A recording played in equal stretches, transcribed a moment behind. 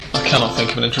cannot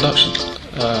think of an introduction.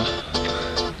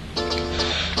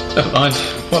 Never mind.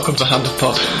 Welcome to Hand of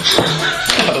Pod.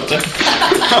 That'll do.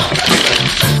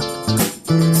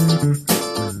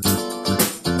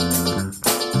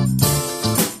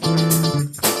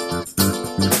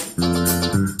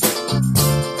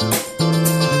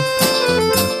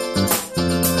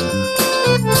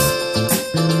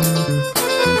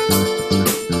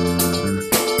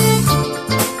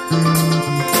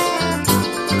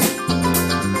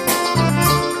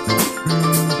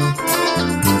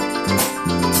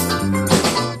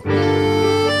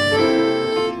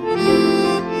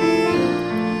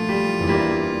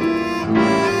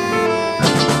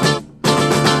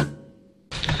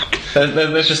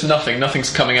 There's just nothing's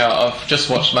coming out. I've just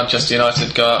watched Manchester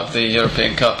United go out of the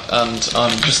European Cup, and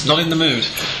I'm just not in the mood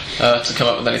to come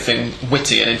up with anything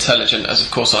witty and intelligent, as of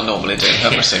course I normally do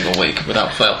every single week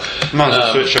without fail. Might as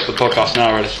well switch up the podcast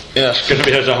now, really. Yeah. It's going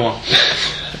to be a dull one.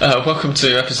 Welcome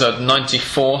to episode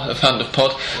 94 of Hand of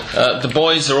Pod. The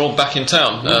boys are all back in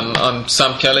town. I'm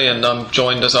Sam Kelly, and I'm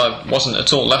joined, as I wasn't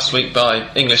at all last week, by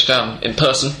English Dan in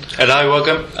person. Hello,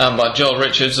 welcome. And by Joel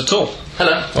Richards at all.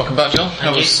 Hello. Welcome back, Joel.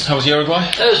 How was Uruguay?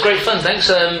 It was great fun, thanks.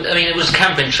 It was a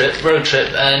camping trip, road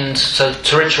trip, and so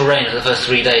torrential rain for the first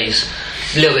 3 days.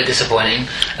 A little bit disappointing,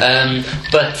 no,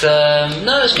 it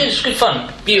was good. It was good fun.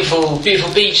 Beautiful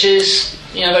beaches.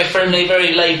 Very friendly,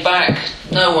 very laid back.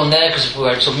 No one there because we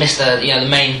sort of missed the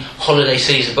main holiday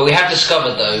season. But we have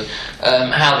discovered though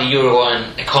how the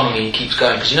Uruguayan economy keeps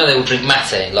going, because they all drink mate,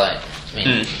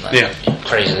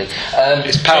 crazily.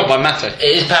 It's powered by mate.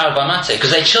 It is powered by mate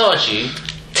because they charge you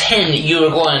 10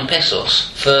 Uruguayan pesos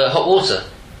for hot water.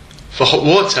 For hot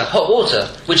water? Hot water,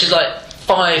 which is like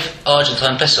 5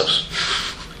 Argentine pesos.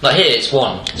 Like here, it's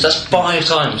 1. So that's 5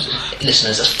 times,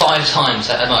 listeners. That's 5 times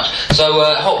that much. So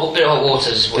a bit of hot water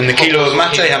is. And the kilo of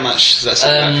mate, how much does that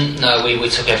say? No, we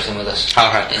took everything with us. Oh,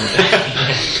 right.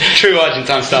 True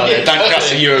Argentine style. They don't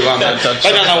trust the Uruguayan. They don't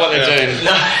know what they're doing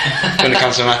when it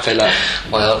comes to mate.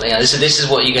 Well, this is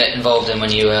what you get involved in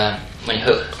when you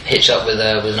hitch up with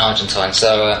an Argentine.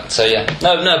 So yeah,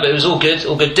 no, but it was all good.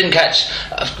 Didn't catch.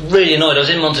 I was really annoyed. I was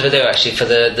in Montevideo actually for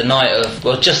the night of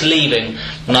just leaving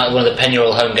the night of one of the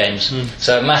Peñarol home games.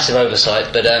 So massive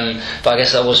oversight. But I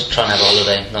guess I was trying to have a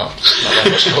holiday, not very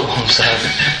much football. So,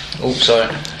 sorry.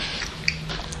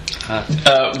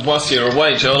 Whilst you're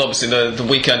away, Joel, obviously the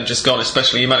weekend just gone.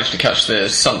 Especially you managed to catch the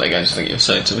Sunday games. I think you were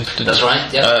saying to me. That's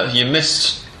right. Yeah. You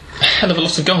missed a hell of a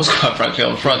lot of goals, quite frankly,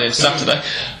 on Friday and Saturday.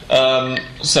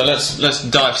 So let's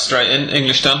dive straight in.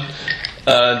 English Dan.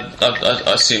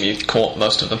 I assume you caught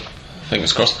most of them.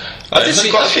 Fingers crossed. I did see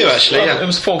quite a few actually. Yeah. It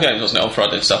was 4 games, wasn't it, on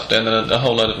Friday and Saturday, and then a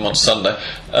whole load of them on Sunday.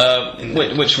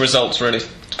 Which results really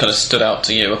kind of stood out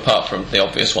to you, apart from the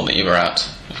obvious one that you were at,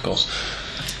 of course?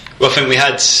 Well, I think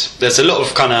there's a lot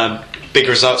of kind of big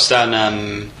results down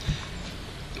at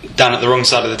the wrong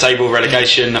side of the table,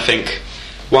 relegation. I think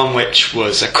one which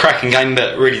was a cracking game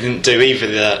but really didn't do either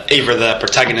of the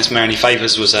protagonists many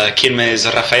favours was Quilmes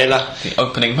Rafaela. The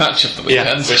opening match of the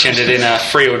weekend. Yeah, which ended in a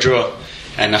 3-3 draw.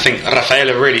 And I think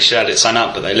Rafaela really should have had it signed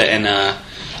up, but they let in a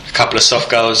couple of soft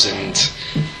goals, and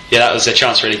yeah, that was their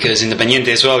chance really, because Independiente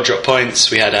as well dropped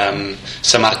points. We had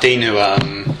San Martin who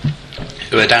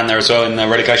were down there as well in the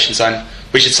relegation zone.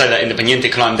 We should say that Independiente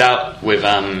climbed out with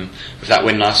that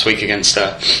win last week against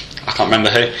I can't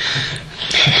remember who.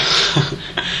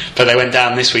 But they went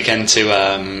down this weekend to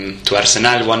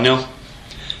Arsenal 1-0.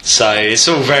 So it's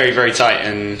all very, very tight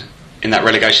in that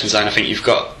relegation zone. I think you've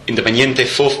got Independiente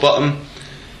 4th bottom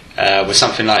with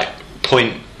something like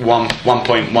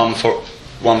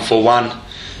 1.141,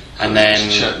 and then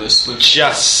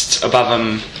just above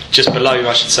them, just below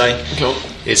I should say,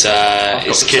 is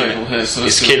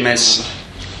Quilmes.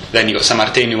 Then you've got San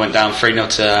Martin who went down 3-0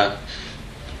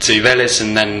 to Vélez,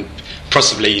 and then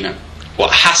possibly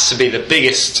what has to be the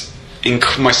biggest,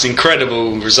 most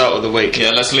incredible result of the week.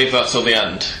 Yeah, let's leave that till the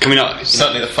end. Can we not?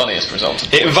 Certainly the funniest result.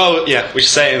 We should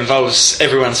say it involves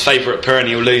everyone's favourite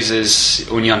perennial losers,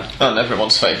 Union. And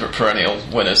everyone's favourite perennial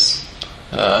winners,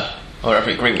 or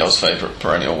every gringo's favourite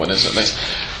perennial winners at least.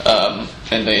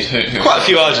 Indeed. Who quite a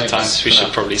few Argentines, we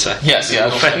should probably say. Yes, yeah.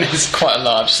 There's quite a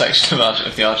large section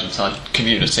of the Argentine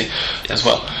community as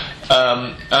well.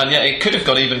 And yeah, it could have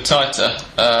got even tighter,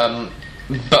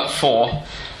 but for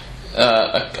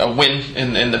a win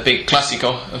in the big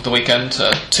Clásico of the weekend,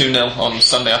 2-0 on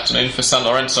Sunday afternoon for San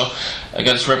Lorenzo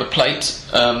against River Plate,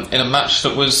 in a match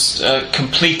that was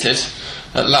completed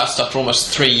at last after almost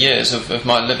 3 years of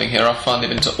my living here. I've finally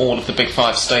been to all of the Big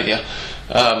Five stadia,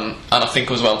 and I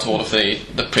think as well to all of the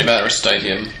Primera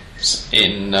Stadium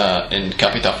in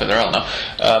Capital Federal now.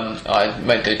 I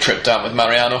made the trip down with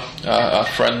Mariano, our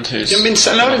friend who's... You haven't been to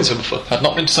San Lorenzo before? I'd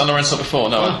not been to San Lorenzo before,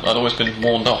 no. Oh. I'd always been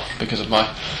warned off because of my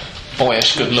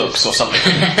boyish good looks or something.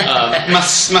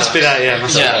 Must be that, yeah.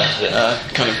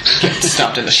 Kind of get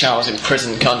stabbed in the showers in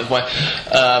prison kind of way,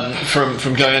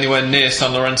 from going anywhere near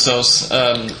San Lorenzo's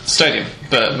stadium.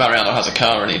 But Mariano has a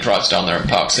car and he drives down there and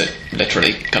parks it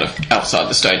literally kind of outside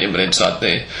the stadium but inside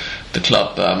the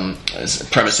club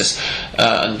premises,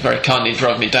 and very kindly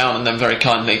drove me down and then very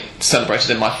kindly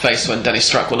celebrated in my face when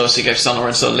Denis Stracqualosi gave San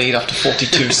Lorenzo a lead after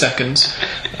 42 seconds.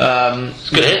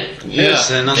 Good hit. Yes,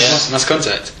 nice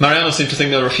contact. Mariano seemed to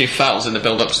think there were a few fouls in the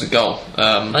build-up to the goal.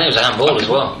 I think it was a handball as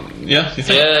well. Yeah, you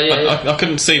think? Yeah. I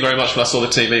couldn't see very much when I saw the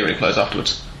TV replays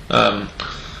afterwards. And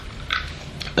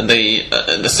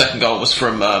the second goal was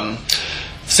from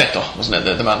Seto, wasn't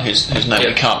it? The man whose name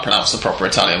we can't pronounce the proper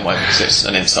Italian way because it's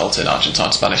an insult in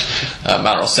Argentine Spanish.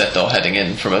 Manuel Seto heading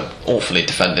in from an awfully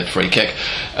defended free kick.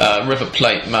 River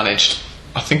Plate managed,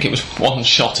 I think it was one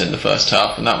shot in the first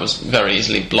half, and that was very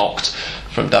easily blocked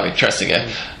from David Trezeguet.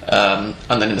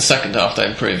 And then in the second half they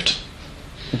improved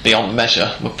beyond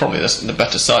measure. Were probably the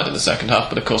better side in the second half,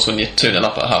 but of course when you're 2-0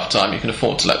 up at half time you can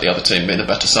afford to let the other team be the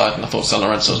better side, and I thought San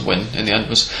Lorenzo's win in the end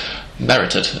was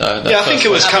merited. I think it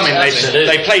was coming.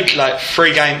 They played like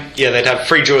 3 games. Yeah, they'd had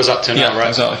 3 draws up to now, right?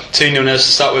 Exactly. 2-0 to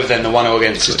start with, then the 1-0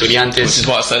 against Estudiantes. Which is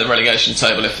why I say the relegation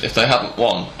table, if they hadn't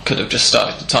won, could have just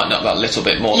started to tighten up that little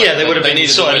bit more. Yeah, they would have been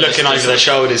sort of looking over their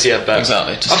shoulders. Yeah, but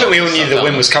exactly. I think we all knew the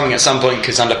win was coming at some point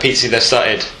because under Pizzi they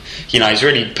started. He's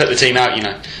really put the team out.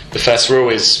 The first rule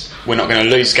is we're not going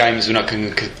to lose games. We're not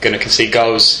going to concede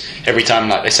goals every time.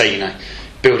 Like they say,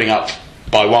 building up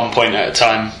by 1 point at a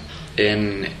time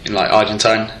in like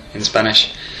Argentine in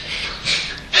Spanish.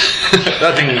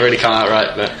 That didn't really come out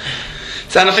right, but.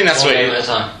 And I think that's one game at a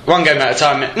time. 1 game at a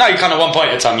time. No, you kind of 1 point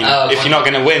at a time. If you're not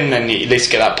going to win, then you at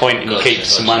least get that point and you keep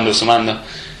sumando.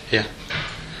 Yeah.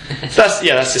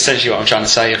 That's essentially what I'm trying to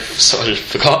say. I've sort of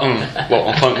forgotten what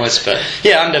my point was, but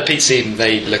yeah, under Pizzi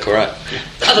they look alright. Yeah.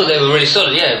 I thought they were really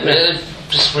solid.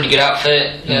 Just really good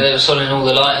outfit. They were solid in all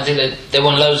the light. I think they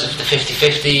won loads of the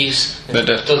 50-50s. They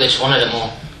did. I thought they just wanted it more.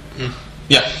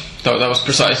 Yeah. That was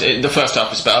precise. The first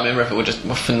half was bad. I mean, River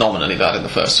were phenomenally bad in the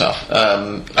first half.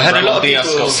 I had a lot of Diaz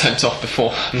people got sent off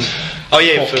before. Oh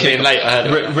yeah, for being late. I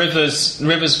heard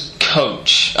River's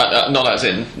coach, not as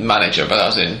in manager, but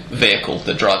as in vehicle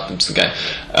that drives them to the game,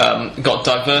 got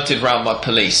diverted round by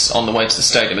police on the way to the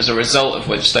stadium. As a result of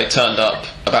which, they turned up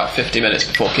about 50 minutes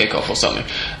before kick-off or something.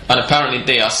 And apparently,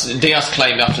 Diaz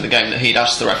claimed after the game that he'd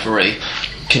asked the referee,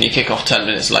 "Can you kick off 10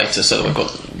 minutes later so that we've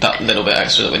got that little bit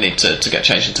extra that we need to get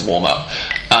changed and to warm up?"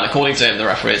 And according to him, the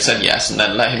referee had said yes, and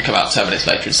then let him come out 10 minutes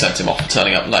later and sent him off for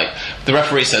turning up late. The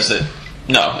referee says that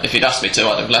no, if he'd asked me to,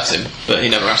 I'd have let him, but he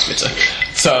never asked me to.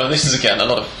 So this is again a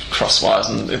lot of crosswires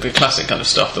and the classic kind of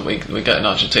stuff that we get in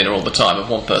Argentina all the time, of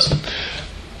one person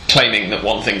claiming that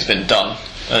one thing's been done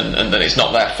and that it's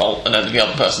not their fault, and then the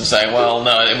other person saying, well,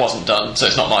 no, it wasn't done, so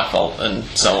it's not my fault, and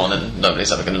so on, and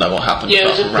nobody's ever going to know what happened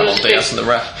apart from Ramon Diaz and the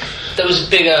ref. There was a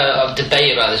big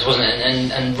debate about this, wasn't it?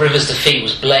 And River's defeat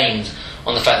was blamed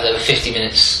on the fact that they were 50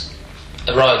 minutes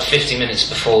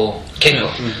before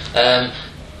kickoff.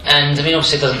 And I mean,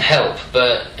 obviously it doesn't help,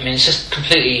 but I mean, it's just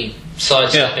completely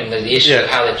sidestepping the issue of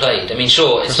how they played. I mean,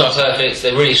 sure, it's not perfect.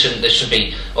 They really shouldn't. They should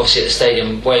be obviously at the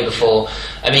stadium way before.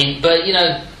 I mean, but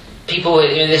people.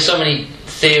 There's so many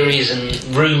theories and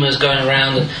rumours going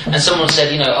around, and someone said,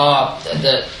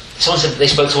 someone said that they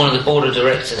spoke to one of the board of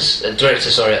directors at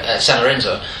San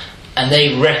Lorenzo, and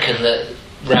they reckon that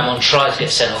Ramon tried to get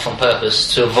sent off on purpose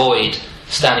to avoid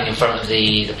standing in front of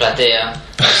the platea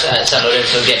at San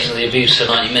Lorenzo and getting the abuse for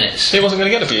 90 minutes. He wasn't going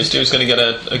to get abused, he was going to get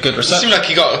a good reception. It seemed like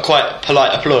he got a quite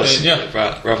polite applause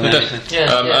rather than anything.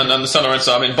 And the San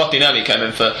Lorenzo, I mean, Bottinelli came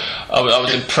in for... I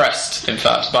was impressed, in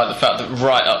fact, by the fact that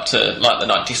right up to like the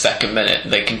 92nd minute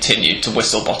they continued to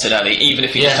whistle Bottinelli, even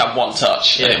if he just had one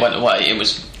touch and it went away. It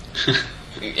was...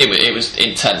 It was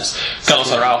intense.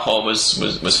 Carlos Araujo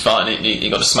was fine. He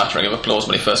got a smattering of applause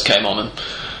when he first came on,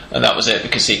 and that was it,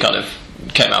 because he kind of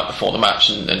came out before the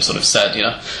match and sort of said,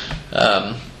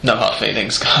 no hard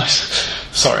feelings, guys.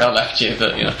 Sorry, I left you,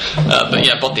 but but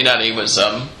yeah, Bottinelli was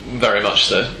very much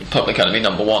the public enemy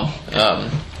number one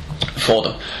for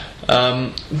them.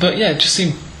 But yeah, it just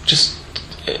seemed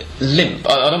limp.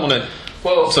 I don't want to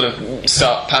sort of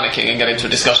start panicking and get into a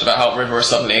discussion about how River are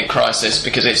suddenly in crisis,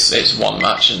 because it's one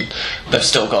match and they've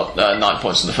still got 9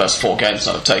 points in the first 4 games,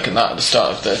 and I've taken that at the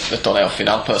start of the Torneo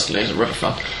Final personally as a River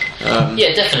fan.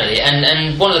 Yeah, definitely.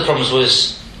 And one of the problems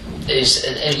is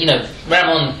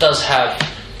Ramon does have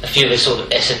a few of his sort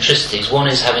of eccentricities. One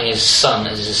is having his son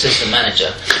as his assistant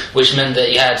manager, which meant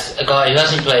that you had a guy who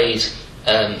hasn't played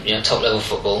top level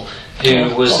football,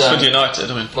 who was Oxford United.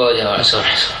 I mean, well, yeah, sorry.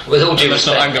 With all due respect, let's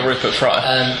not anger Rupert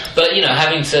Fryer. but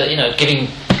having to giving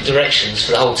directions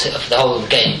for the whole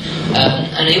game,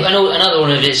 and another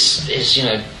one of his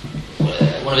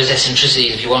one of his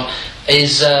eccentricities, if you want,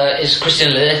 is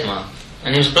Christian Ledesma,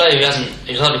 and he was a player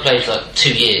who's hardly played for like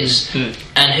 2 years,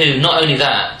 and who not only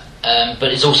that.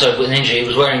 But it's also with an injury. He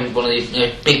was wearing one of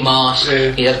the big masks.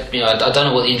 Yeah. He had, I don't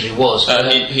know what the injury was.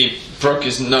 He broke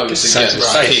his nose against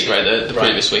Tigre the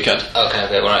previous weekend.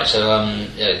 Okay, right. So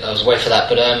I was away for that.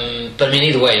 But I mean,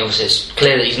 either way, obviously, it's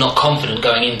clear that he's not confident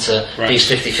going into these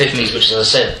 50-50s, which, as I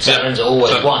said, St Lorenzo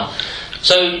always won.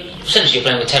 So essentially, you're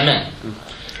playing with 10 men.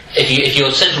 If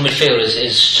your central midfielder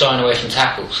is shying away from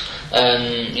tackles,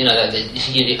 you're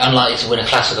unlikely to win a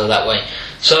Classico that way.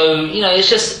 So it's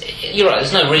just, you're right.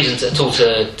 There's no reason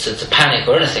to panic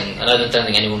or anything, and I don't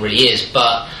think anyone really is.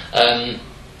 But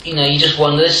you just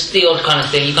wonder. There's the odd kind of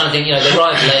thing. You kind of think, they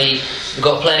arrive late. You've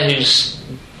got a player who's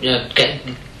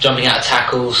jumping out of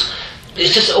tackles.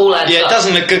 It's just all adds up. Yeah, it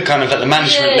doesn't look good, kind of at the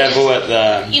management level, at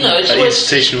the it's at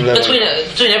institutional level.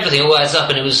 Between everything, it all adds up,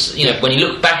 and it was when you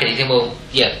look back at it, you think, well,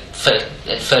 yeah,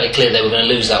 fairly clear they were going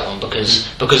to lose that one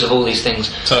because of all these things.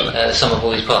 Totally. Some of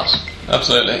all these parts.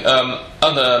 Absolutely.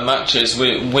 Other matches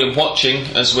we're watching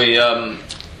as we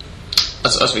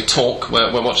talk.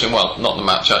 We're watching, well, not the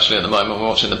match actually at the moment. We're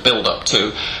watching the build-up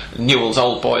to Newell's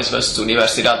Old Boys versus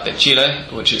Universidad de Chile,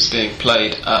 which is being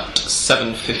played at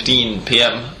 7:15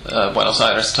 p.m. Buenos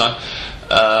Aires time,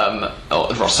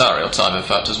 or Rosario time, in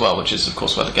fact, as well, which is of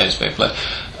course where the game's being played.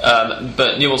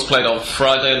 But Newell's played on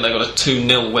Friday and they got a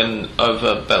 2-0 win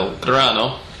over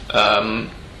Belgrano.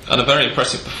 And a very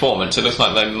impressive performance. It looks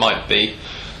like they might be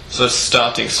sort of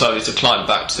starting slowly to climb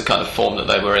back to the kind of form that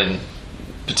they were in,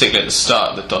 particularly at the start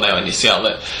of the Torneo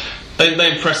Inicial. They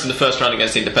impressed in the first round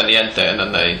against Independiente, and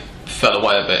then they fell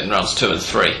away a bit in rounds 2 and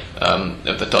 3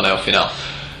 of the Torneo Final.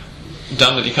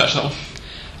 Dan, did you catch that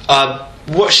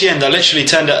one? Watched the end. I literally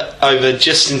turned it over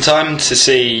just in time to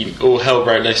see all hell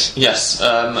break loose. Yes,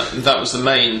 that was the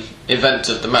main event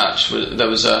of the match. There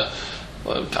was a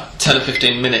 10 or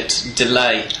 15 minute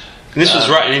delay. And this was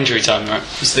right in injury time, right?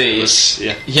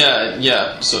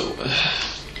 Yeah. So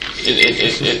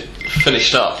it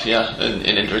finished up, in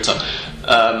injury time,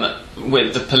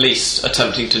 with the police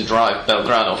attempting to drive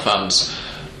Belgrano fans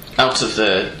out of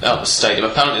the stadium.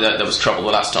 Apparently, there was trouble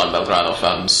the last time Belgrano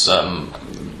fans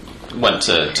went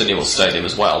to Newell's Stadium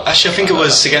as well. Actually, I think it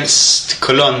was against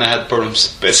Colón they had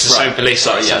problems, but it's the same police.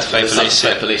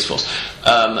 Police force.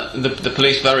 The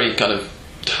police very kind of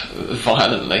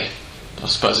violently, I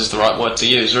suppose is the right word to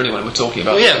use, really, when we're talking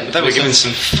about. Well, yeah, they were giving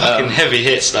some fucking heavy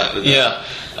hits. Driving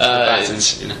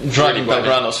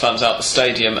Belgrano's fans out the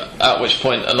stadium. At which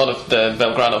point, a lot of the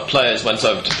Belgrano players went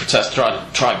over to protest, try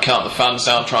and calm the fans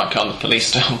down, try and calm the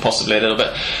police down, possibly a little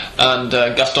bit. And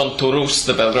Gaston Turús,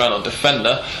 the Belgrano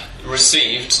defender,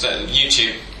 received the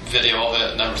YouTube video of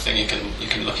it and everything. You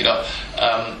can look it up.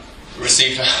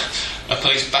 Received a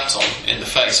police baton in the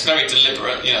face, very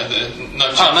deliberate.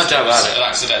 No doubt about it. An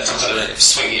accidental kind of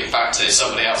swinging it back to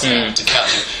somebody else to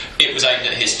catch him. It was aimed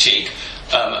at his cheek,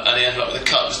 and he ended up with a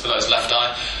cut just below his left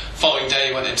eye. Following day,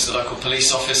 he went into the local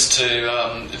police office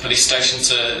the police station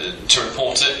to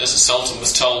report it as assault, and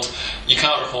was told, "You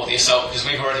can't report the assault because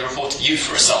we've already reported you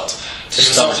for assault." He was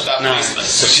assaulted that policeman,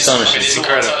 which is, it's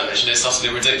incredible. On television, it's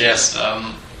utterly ridiculous. Yes.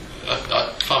 I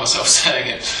find myself saying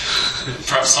it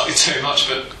perhaps slightly too much,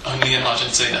 but only in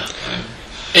Argentina.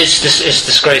 It's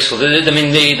disgraceful.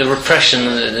 The repression,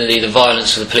 the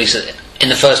violence of the police in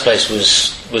the first place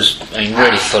was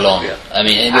really full on. Yeah.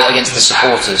 Against the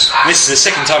supporters. This is the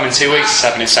second time in 2 weeks it's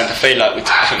happened in Santa Fe.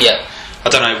 I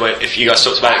don't know if you guys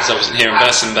talked about it because I wasn't here in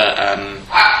person, but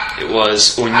it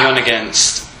was Unión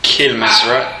against Quilmes,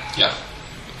 right? Yeah.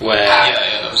 Where?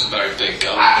 Yeah, that was a very big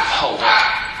hold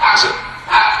up. Was it?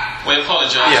 We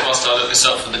apologise whilst I look this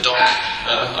up for the doc.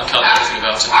 I can't do anything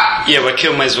about it. Yeah, where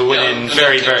Quilmes were winning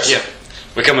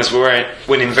where Quilmes were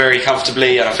winning very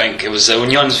comfortably, and I think it was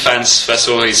Union's fans first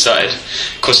of all who started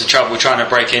causing trouble trying to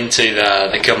break into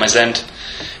the Quilmes end,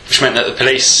 which meant that the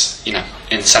police,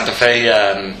 in Santa Fe,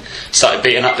 started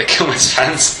beating up the Quilmes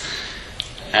fans,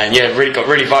 and really got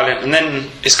really violent. And then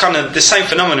it's kind of the same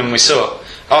phenomenon we saw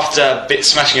after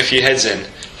smashing a few heads in.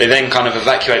 They then kind of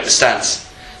evacuate the stands.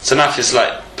 So now it's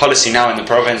like policy now in the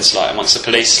province, like amongst the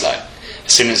police, like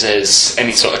as soon as there's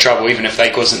any sort of trouble, even if they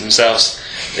cause it themselves,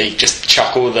 they just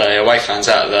chuck all the away fans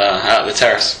out of the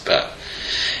terrace. But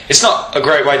it's not a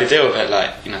great way to deal with it.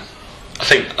 I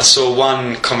think I saw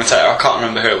one commentator, I can't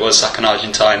remember who it was, like an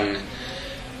Argentine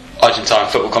Argentine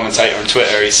football commentator on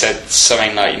Twitter. He said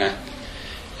something like,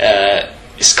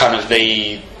 it's kind of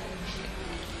the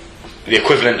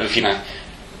equivalent of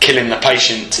killing the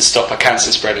patient to stop a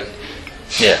cancer spreading.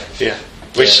 Yeah.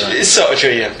 Which is sort of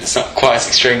true. Yeah, it's not quite as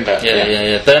extreme, but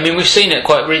yeah. But I mean, we've seen it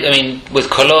quite. With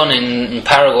Colón in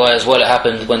Paraguay as well. It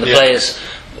happened when the players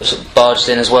sort of barged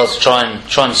in as well to try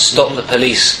and stop the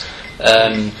police,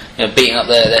 beating up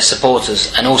their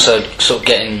supporters, and also sort of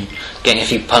getting a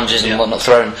few punches and whatnot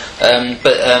thrown.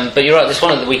 But you're right. This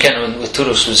one at the weekend with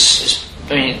Toulouse was,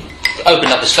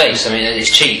 opened up his face. His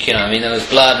cheek. There was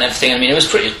blood and everything. It was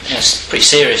pretty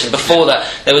serious. And before that,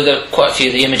 there were quite a few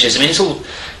of the images. It's all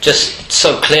just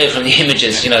so clear from the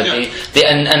images.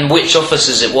 And which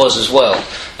officers it was as well.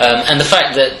 And the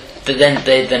fact that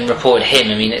they then reported him.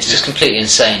 It's just completely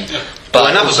insane. Yeah. But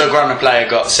another Belgrano player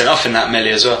got sent off in that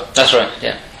melee as well. That's right.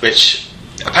 Yeah. Which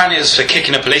apparently it was for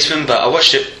kicking a policeman, but I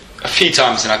watched it a few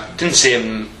times and I didn't see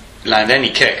him land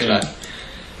any kick. I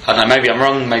don't know, maybe I'm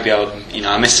wrong, maybe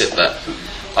I missed it, but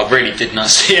I really did not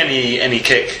see any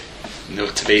kick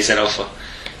to be sent off for.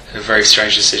 A very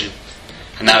strange decision.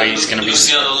 And now he's going to be...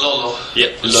 Luciano Lolo.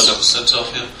 Yep, Lolo. Sent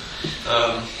off,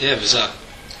 yeah, bizarre.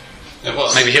 It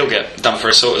was. Maybe he'll get done for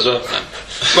assault as well. No.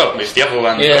 Well, if the other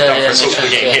one got done for assault for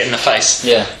getting hit in the face.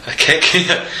 Yeah. A kick.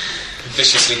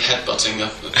 Viciously headbutting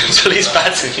police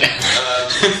batting,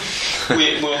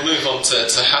 We'll move on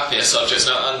to happier subjects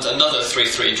now, and another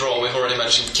 3-3 draw. We've already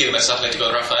mentioned Quilmes Atletico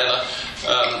and Rafaela.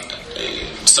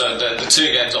 So the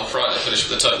two games on Friday finished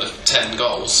with a total of 10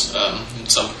 goals.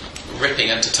 Some ripping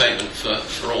entertainment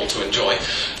for all to enjoy.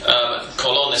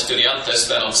 Colón Estudiantes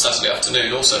then on Saturday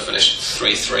afternoon also finished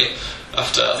 3-3.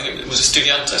 After, I think it was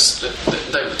Estudiantes,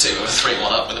 they were the team who were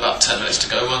 3-1 up with about 10 minutes to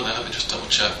go, weren't they? Let me just double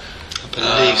check. I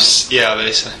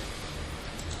believe so.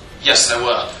 Yes, there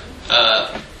were.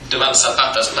 Duman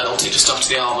Zapata's penalty just after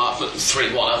the arm up,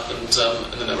 3-1 up, and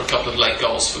then there were a couple of late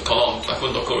goals for Colón,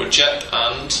 Facundo Coruchet,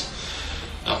 and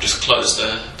I've just closed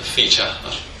the feature.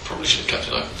 I probably should have kept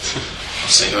it open. I'll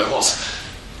see who it was.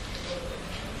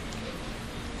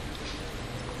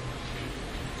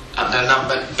 And then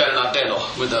Bernardino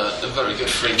with a very good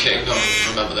free kick. I don't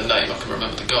remember the name, I can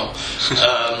remember the goal.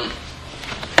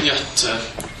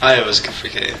 It was a good free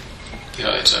kick.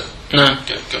 No.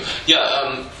 Good.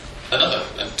 Another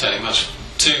entertaining match.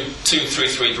 Two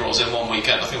 3-3 draws in one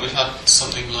weekend. I think we've had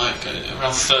something like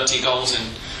around 30 goals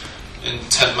in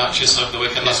 10 matches over the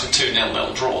weekend. That's with 2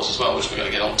 0-0 draws as well, which we're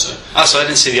going to get on to. So I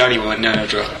didn't see the only one 0-0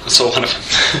 draw. I saw one of them.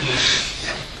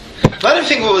 But I don't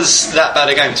think it was that bad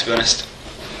a game, to be honest.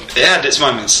 It had its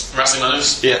moments. Racing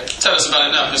Lanús? Yeah. Tell us about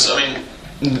it now, because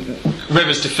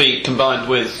River's defeat combined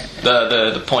with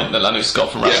the point that Lanús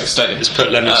got from Racing Stadium has put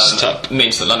Lanús top.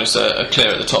 Means that Lanús are clear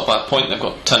at the top by a point. They've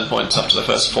got 10 points after the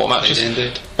first 4 matches.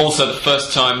 Indeed. Also, the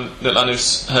first time that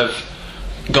Lanús have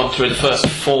gone through the first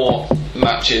 4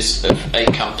 matches of a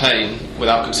campaign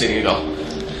without conceding a goal.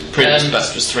 Previous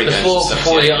best was 3 games.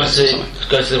 Before you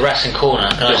go to the Racing corner,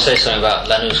 can I say something about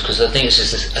Lanús? Because I think it's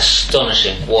just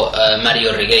astonishing what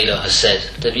Mario Regueiro has said.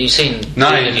 Have you seen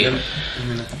the interview?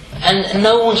 And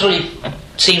no one's really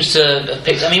seems to have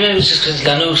picked. Maybe it's just because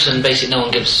Lanús and basically no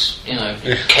one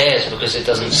cares because it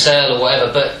doesn't sell or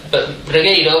whatever. But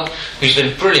Regueiro, who's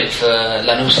been brilliant for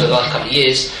Lanús for the last couple of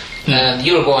years, the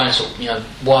Uruguayan sort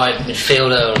of, wide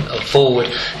midfielder or forward,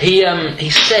 he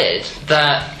said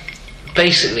that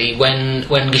basically when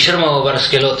Guillermo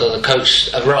Barasquelotto, the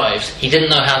coach, arrived, he didn't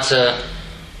know how to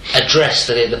address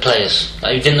the players.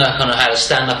 He didn't know how to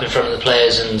stand up in front of the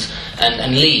players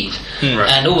and lead.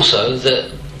 Right. And also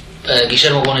that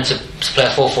Guillermo wanted to play a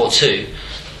 4-4-2,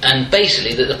 and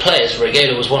basically that the players,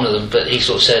 Regueiro was one of them, but he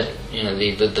sort of said,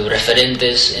 the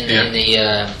referentes in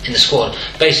the squad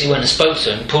basically went and spoke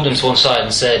to him, pulled him to one side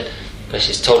and said,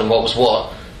 basically told him what was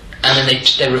what, and then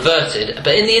they reverted.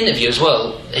 But in the interview as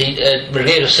well,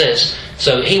 Regueiro says,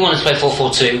 so he wanted to play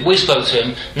 4-4-2, we spoke to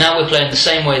him, now we're playing the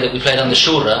same way that we played under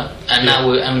Shura,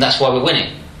 and that's why we're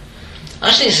winning. I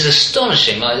just think this is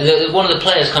astonishing. One of the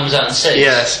players comes out and says,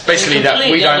 yes, basically that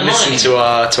we don't listen to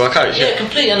our coach. Yeah,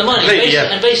 completely undermining.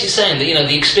 And basically saying that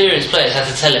the experienced players have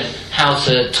to tell him how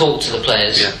to talk to the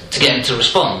players to get him to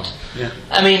respond. Yeah.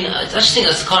 I just think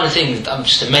that's the kind of thing I'm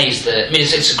just amazed that.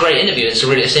 It's a great interview.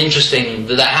 It's interesting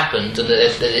that happened and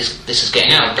that this is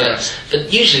getting out.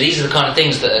 But usually these are the kind of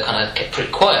things that are kind of kept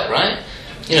pretty quiet, right?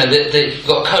 You've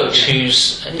got a coach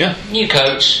who's a new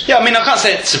coach. Yeah, I can't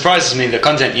say it surprises me, the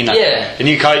content, the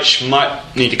new coach might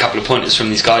need a couple of pointers from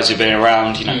these guys who've been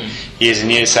around, years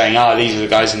and years saying, these are the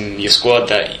guys in your squad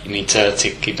that you need to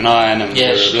keep an eye on, and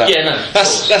Yeah, blah, blah, blah. yeah, no,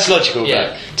 that's logical.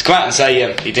 Yeah. But to come out and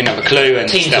say he didn't have a clue and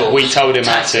Team that we talks, told him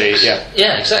tactics. how to,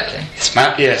 Yeah, exactly. it's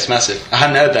massive. I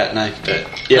hadn't heard that, no, but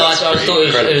yeah, No, I it's thought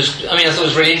incredible. it was. I mean, I thought it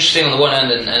was really interesting on the one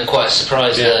hand, and quite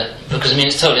surprised because I mean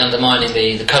it's totally undermining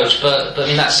the coach. But I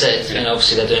mean that's it. You know,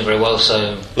 obviously they're doing very well.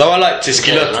 So Though I liked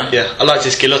Esquilot, right? I liked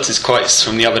Esquilot's quotes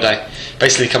from the other day.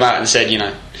 Basically, come out and said,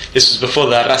 this was before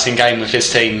the Racing game with his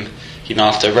team.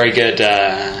 After a very good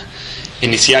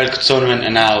initial tournament,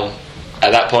 and now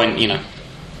at that point,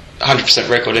 100%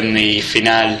 record in the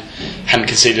final, hadn't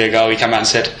conceded a goal. He came out and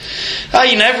said,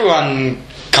 everyone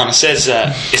kind of says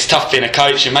that it's tough being a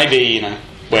coach, and maybe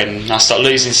when I start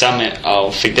losing some,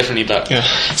 I'll think differently, but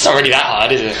it's not really that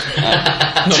hard, is it?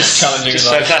 Not as challenging as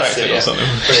I expected or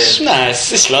something. No,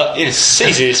 it's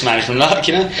easy, this management luck,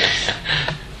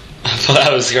 I thought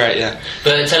that was great,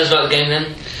 But tell us about the game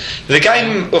then. The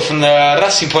game, well, from the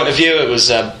Racing point of view, it was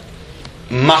a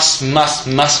must not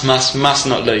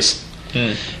lose.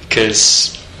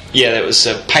 Because, there was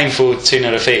a painful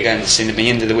 2-0 defeat against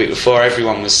Independiente the week before.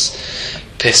 Everyone was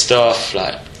pissed off,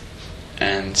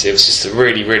 and it was just a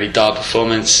really, really dire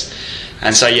performance.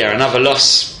 And so, another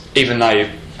loss, even though,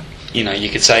 you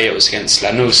could say it was against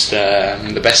Lanús,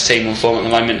 the best team on form at the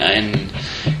moment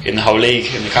in the whole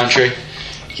league, in the country.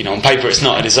 On paper it's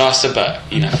not a disaster, but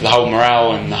for the whole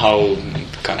morale and the whole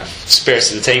kind of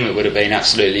spirits of the team, it would have been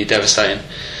absolutely devastating.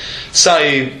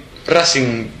 So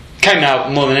Racing came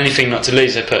out more than anything not to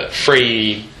lose. They put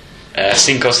 3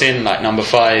 cincos in, like number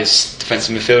 5s,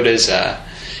 defensive midfielders,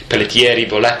 Pelletieri,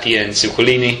 Bolatti and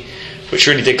Zuccolini, which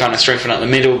really did kind of strengthen up the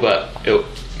middle, but it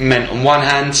meant on one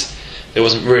hand there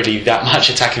wasn't really that much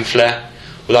attacking flair,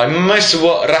 although most of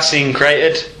what Racing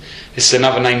created. This is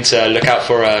another name to look out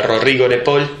for, Rodrigo de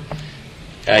Paul,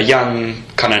 a young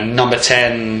kind of number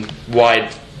 10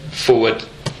 wide forward,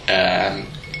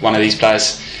 one of these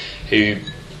players who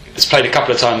has played a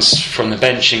couple of times from the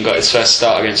bench and got his first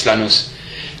start against Lanús.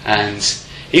 And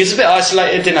he was a bit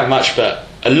isolated, didn't have much, but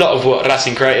a lot of what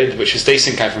Racing created, which was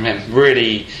decent, came from him.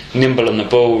 Really nimble on the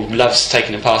ball, loves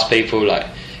taking it past people.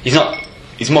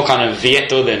 He's more kind of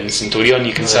Vieto than Centurion,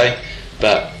 you can say,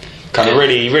 but kind of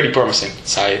really, really promising.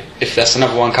 So if there's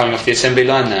another one coming off the assembly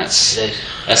line, that's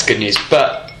good news.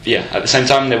 But at the same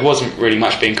time, there wasn't really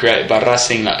much being created by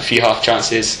Racing, a few half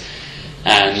chances,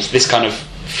 and this kind of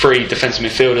 3 defensive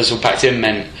midfielders all packed in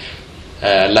meant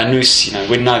Lanús,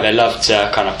 we know they love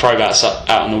to kind of probe out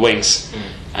on the wings,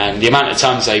 and the amount of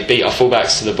times they beat our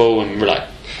fullbacks to the ball and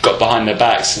got behind their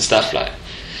backs and stuff,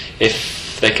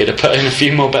 if they could have put in a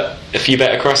few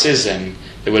better crosses, then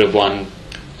they would have won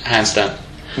hands down.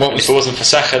 If it wasn't for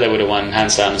Sacha, they would have won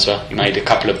hands down as well. He made a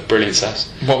couple of brilliant saves.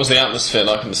 What was the atmosphere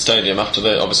like in the stadium after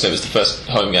obviously it was the first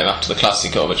home game after the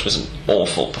Clásico, which was an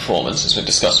awful performance, as we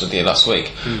discussed with you last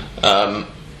week.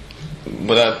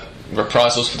 Were there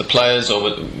reprisals for the players, or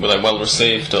were they well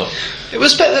received? Or it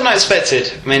was better than I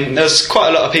expected. I mean, there was quite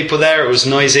a lot of people there. It was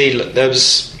noisy. There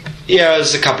was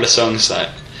a couple of songs.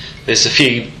 There's a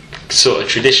few sort of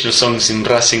traditional songs in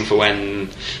Racing for when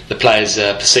the players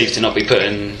are perceived to not be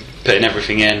putting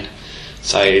everything in.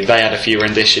 So they had a few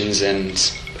renditions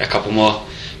and a couple more,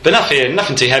 but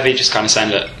nothing too heavy. Just kind of saying,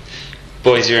 look,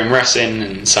 boys, you're in Racing,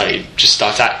 and so just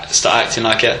start acting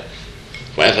like it,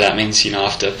 whatever that means.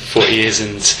 After 40 years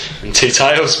and 2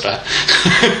 titles, but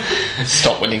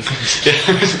stop winning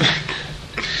things.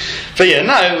 But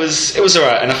it was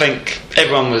alright, and I think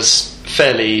everyone was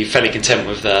fairly content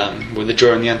with the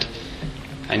draw in the end.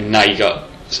 And now we got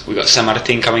San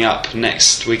Martin coming up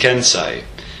next weekend, so.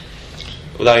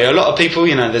 Although a lot of people,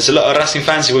 there's a lot of Racing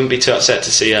fans who wouldn't be too upset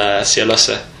to see a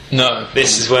Losa. No.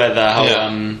 This is where the whole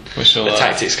the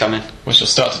tactics come in. We shall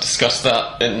start to discuss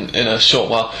that in a short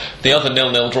while. The other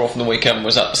 0-0 draw from the weekend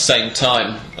was at the same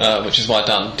time, which is why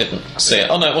Dan didn't see it.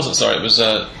 Oh no, it wasn't, sorry, it was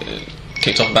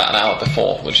kicked off about an hour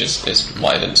before, which is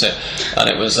why I didn't see it. And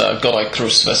it was Godoy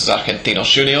Cruz versus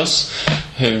Argentinos Juniors,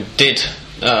 who did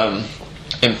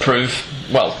improve,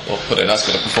 or put in as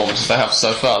good a performance as they have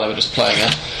so far. They were just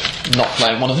not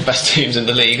playing one of the best teams in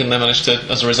the league, and they managed to,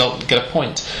 as a result, get a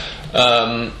point.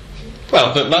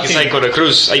 But Martin, you say Godoy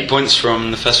Cruz 8 points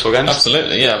from the first 4 games.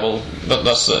 Absolutely, yeah. Well,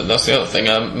 that's the other thing.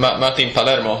 Martin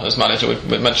Palermo as manager.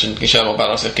 We mentioned Guillermo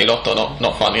Barros Esquilot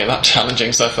not finding it that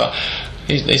challenging so far.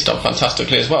 He's done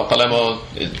fantastically as well. Palermo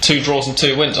 2 draws and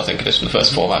 2 wins, I think it is, from the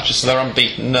first 4 matches. So they're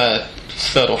unbeaten,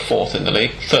 3rd or 4th in the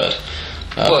league. 3rd.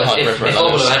 If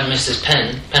Obolo hadn't missed his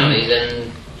penalty,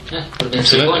 then would have been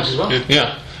 2 points as well.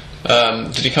 Yeah.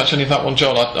 Did you catch any of that one,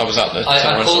 Joel? I was at the.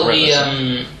 I caught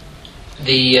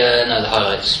the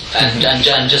highlights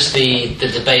and just the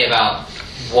debate about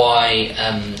why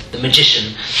the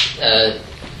magician,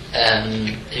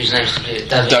 whose name's completely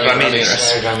David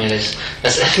Ramirez.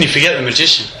 Can you forget the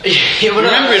magician? Yeah, well,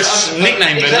 remember his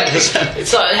nickname, exactly.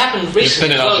 It's like, it happened recently. He's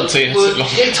been in Argentina well, so long.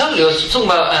 yeah, totally. I was talking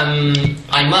about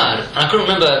Aymar, and I couldn't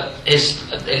remember his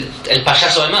El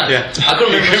Payaso Aymar. Yeah. I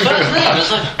couldn't remember his first name. I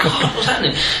was like, God, what's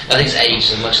happening? I think it's age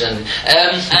as much as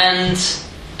anything.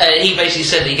 He basically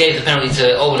said that he gave the penalty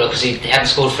to Obolo because he hadn't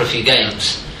scored for a few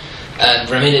games.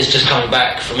 Ramirez just coming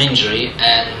back from injury,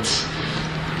 and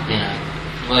you know.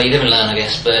 Well, you live and learn, I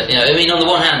guess. But you know, I mean, on the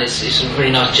one hand, it's a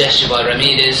really nice gesture by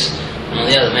Ramirez, and on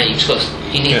the other, mate, you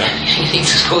need to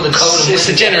score the goal. It's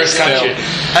a generous country,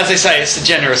 as they say. It's a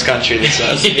generous country. This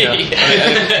is.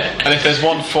 And if there's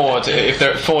one forward, if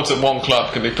there are forwards at one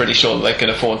club, can be pretty sure that they can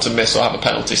afford to miss or have a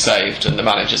penalty saved, and the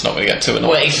manager's not going to get too annoyed.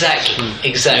 Well, exactly.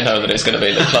 You know that it's going to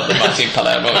be the club that Martin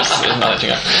Palermo is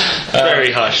managing it.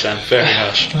 Very harsh, then. Very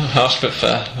harsh. Harsh but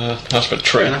fair. Harsh but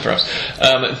true, perhaps.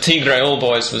 Tigre All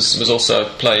Boys was also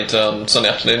played on Sunday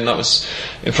afternoon. That was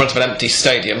in front of an empty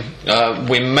stadium.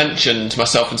 We mentioned,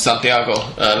 myself and Santiago,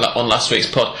 on last week's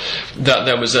pod, that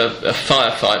there was a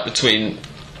firefight between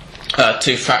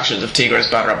two factions of Tigres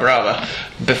Barra Brava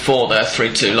before their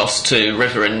 3-2 loss to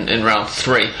River in round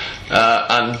 3.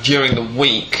 And during the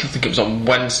week, I think it was on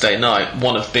Wednesday night,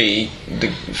 one of the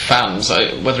fans,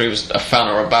 whether he was a fan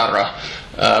or a Barra,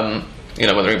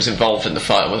 whether he was involved in the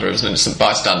fight or whether he was an innocent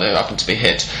bystander who happened to be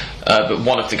hit, but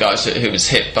one of the guys who was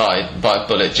hit by a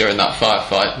bullet during that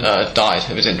firefight died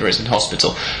of his injuries in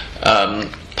hospital.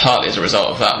 Partly as a result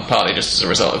of that, and partly just as a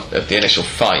result of the initial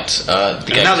fight. Now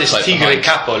this Tigre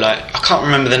Capo, I can't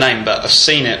remember the name, but I've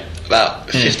seen it about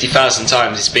 50,000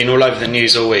 times. It's been all over the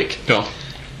news all week. Go on.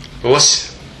 But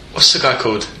what's the guy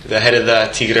called? The head of the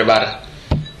Tigre Barra.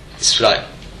 It's like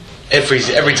every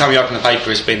time you open the paper,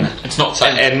 it's been there. It's not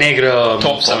like El Negro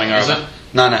Top something or is other. it?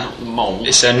 No. Mole.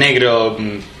 It's a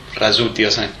Negro Razuti or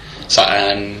something. It's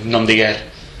like nom de guerre.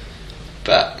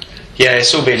 But yeah,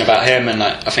 it's all been about him, and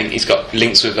I think he's got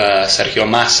links with Sergio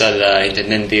Massa, the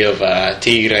intendente of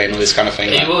Tigre, and all this kind of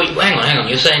thing. Well, hang on.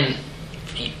 You're saying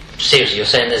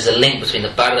there's a link between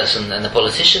the Barras and the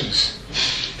politicians?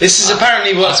 This is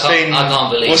apparently I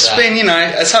can't believe what's that. been,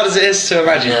 as hard as it is to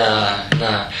imagine.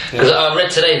 No. Because I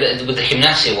read today that with the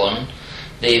Gimnasia one,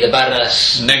 the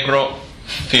Barras... Negro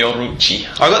Fiorucci.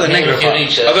 I got the Negro part.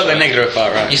 Fiorucci, I got the Negro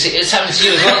part right. You see, it's happened to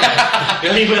you as well. You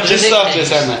only remember Just the after nicknames.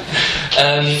 saying that.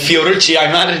 Fiorucci,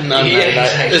 I didn't know.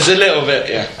 Exactly. There's a little bit,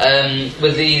 yeah.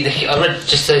 With I read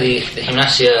just the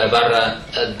Gimnasia Barra,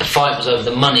 the fight was over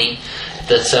the money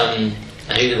that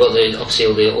who got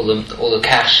all the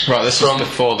cash. Right, this from was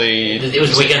before the. It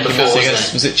was the weekend before.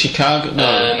 Was it Chicago?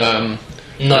 No.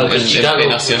 No, it was Chicago.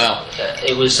 Nacional.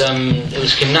 It was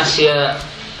Gimnasia.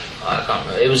 I can't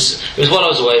remember. It was while I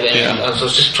was away, but anyway, I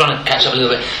was just trying to catch up a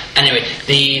little bit. Anyway,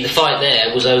 the fight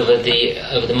there was over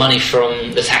the money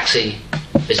from the taxi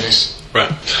business.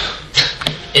 Right.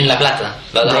 In La Plata,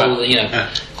 like the Right.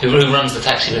 whole, who runs the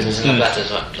taxi business in La Plata is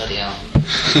like, bloody hell.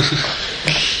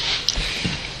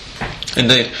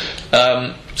 Indeed.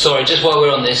 Sorry, just while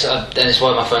we're on this, Dennis,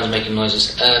 why my phone's making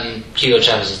noises. Hugo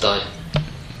Chavez has died.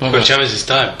 Hugo Chavez has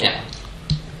died. Yeah.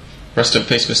 Rest in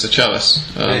peace, Mr. Chavez,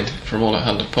 from all at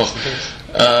Hand of Pod.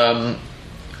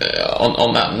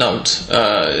 On that note,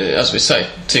 as we say,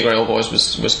 Tigre All Boys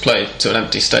was played to an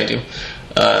empty stadium.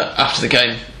 After the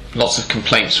game, lots of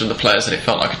complaints from the players that it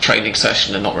felt like a training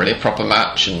session and not really a proper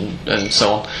match, and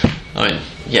so on. I mean,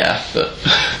 yeah, but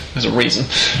there's a reason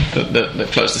that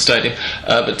closed the stadium.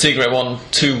 But Tigre won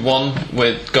 2-1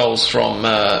 with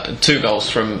two goals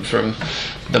from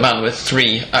the man with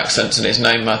 3 accents in his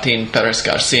name, Martin Perez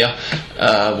Garcia,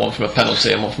 one from a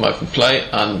penalty and one from open play,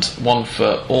 and one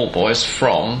for All Boys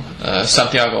from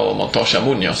Santiago Montoya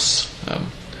Munoz.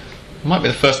 Might be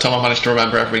the first time I managed to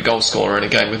remember every goal scorer in a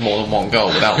game with more than one goal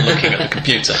without looking at the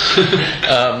computer.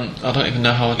 I don't even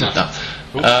know how I did that.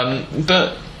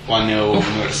 But 1-0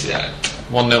 Universidad.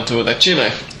 1-0 to Chile,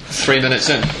 3 minutes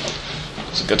in.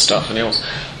 It's good stuff for Niels.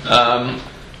 And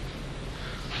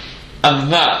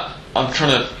that, I'm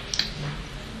trying to...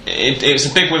 It was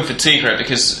a big win for Tigre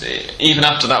because even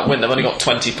after that win, they've only got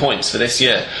 20 points for this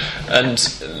year. And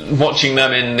watching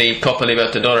them in the Copa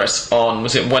Libertadores on,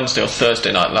 was it Wednesday or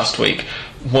Thursday night last week,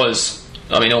 was,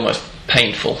 almost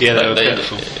painful. Yeah, they were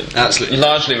painful. Absolutely.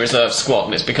 Largely reserve squad,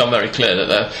 and it's become very clear that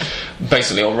they're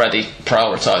basically already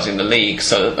prioritising the league,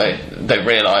 so that they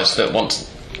realise that once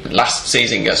last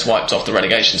season gets wiped off the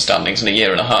relegation standings in a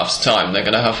year and a half's time, they're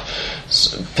going to have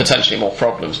potentially more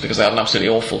problems because they had an absolutely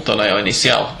awful torneo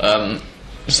inicial.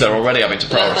 So they're already having to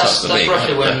prioritise the league. That's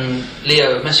roughly when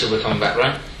Leo Messi will be coming back,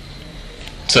 right?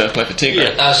 To play for Tigre.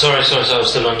 Yeah. Sorry, I was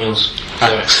still on yours.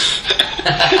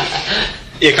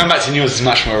 Yeah, come back to Newell's is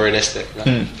much more realistic.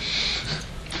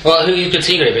 Well, who could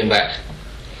Tigre bring back?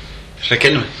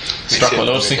 Requelme. Strachan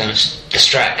Orsi. The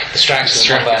Strack's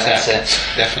that's it.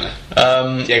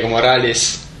 Definitely. Diego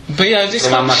Morales. But yeah, it's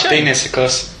Roman kind of a shame. Martinez, of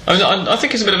course. I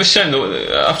think it's a bit of a shame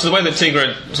that after the way that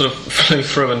Tigre sort of flew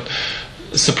through and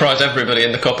surprised everybody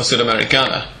in the Copa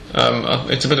Sudamericana,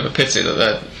 it's a bit of a pity that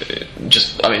they're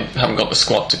haven't got the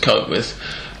squad to cope with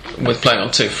playing on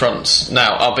two fronts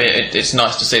now. Albeit it's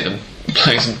nice to see them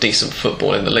playing some decent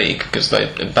football in the league, because they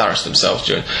embarrassed themselves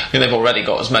I think they've already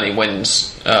got as many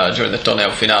wins during the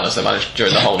Torneo Final as they managed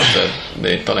during the whole of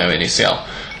the Torneo Inicial.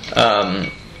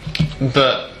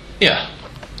 But yeah,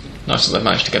 nice that they've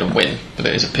managed to get a win, but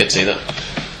it is a pity that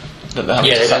they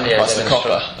haven't sacrificed the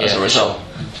Copa as a result.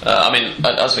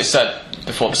 As we said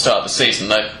before the start of the season,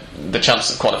 the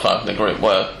chances of qualifying for the group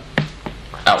were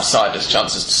outsiders'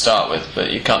 chances to start with,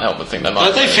 but you can't help but think they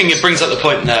might. I do think it brings up the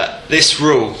point that this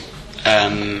rule,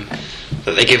 that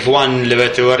they give one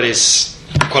Libertadores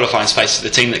qualifying space to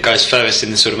the team that goes furthest in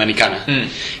the Sudamericana,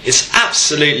 is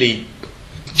absolutely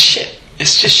shit.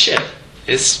 It's just shit.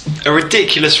 It's a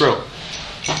ridiculous rule,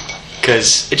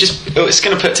 because it's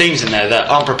going to put teams in there that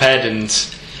aren't prepared and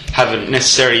haven't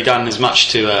necessarily done as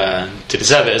much to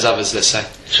deserve it as others, let's say.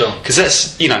 Sure. Because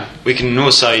that's, we can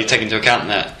also take into account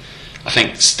that I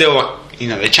think still,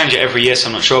 they change it every year, so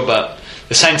I'm not sure, but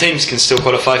the same teams can still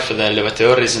qualify for the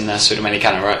Libertadores and the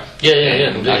Sudamericana, right? Yeah,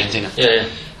 in Argentina. Yeah.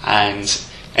 And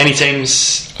any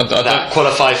teams I that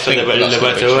qualify for the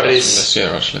Libertadores this year,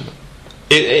 actually.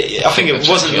 I think it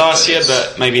wasn't last year,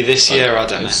 but maybe this year, I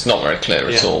don't know. It's not very clear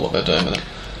at all what they're doing with it.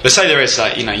 But say there is,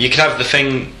 you could have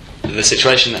the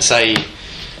situation that, say,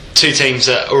 two teams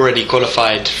that already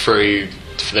qualified for the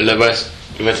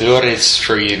Libertadores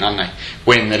through,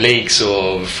 winning the leagues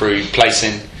or through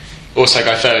placing, also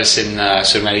go furthest in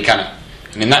Sudamericana.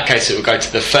 And in that case, it would go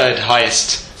to the third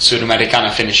highest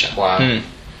Sudamericana finisher. Wow.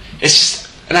 It's just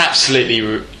an absolutely,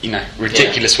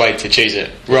 ridiculous way to choose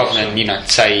it, rather than,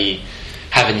 say,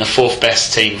 having the fourth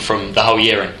best team from the whole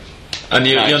year in. And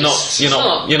you're not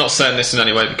saying this in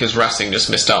any way because Racing just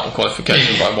missed out on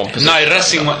qualification by 1%.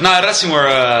 Racing were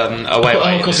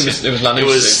away. Of course, it was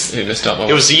Lanús who missed out.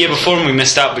 It was the year before when we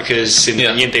missed out because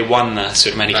Independiente won the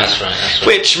Sudamericana. That's right.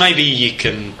 Which maybe you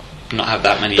can not have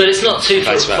that many. But it's not too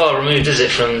far removed, is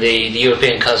it, from the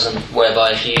European cousin,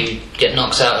 whereby if you get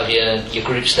knocked out of your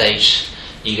group stage,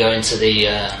 you go into the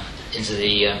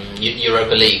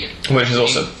Europa League, which is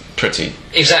also pretty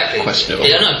questionable.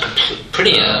 Yeah, no,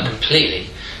 completely.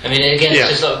 I mean, again, it's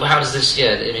just like, how does this?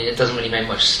 Yeah, I mean, it doesn't really make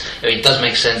much. I mean, it does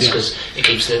make sense because it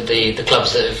keeps the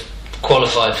clubs that have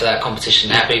qualified for that competition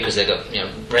happy because they've got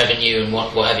revenue and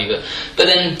what have you. But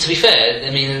then, to be fair,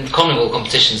 I mean, in CONMEBOL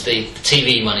competitions, the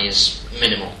TV money is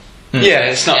minimal.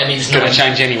 Yeah, it's not going to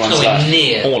change anyone's life.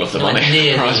 Near all of the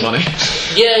money, prize money.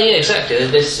 Yeah, exactly.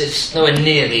 It's nowhere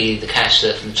near the cash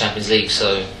from the Champions League.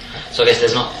 So I guess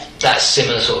there's not that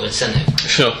similar sort of incentive.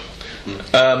 Sure.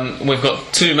 We've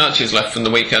got 2 matches left from the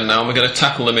weekend now, and we're going to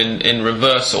tackle them in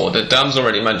reverse order. Dan's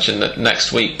already mentioned that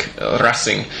next week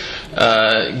Racing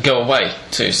go away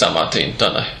to San Martin,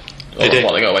 don't they? They go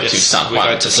away to San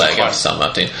Juan to play against San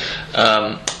Martin.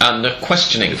 And they're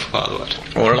questioning,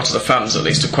 or a lot of the fans at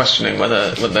least, are questioning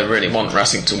whether they really want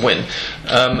Racing to win.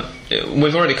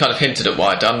 We've already kind of hinted at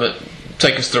why, Dan, but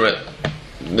take us through it.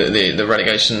 The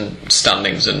relegation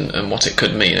standings and what it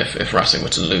could mean if Racing were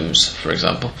to lose, for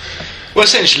example. Well,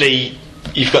 essentially,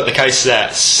 you've got the case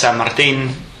that San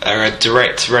Martin are a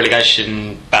direct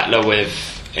relegation battler with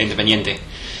Independiente.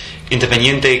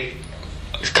 Independiente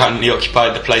currently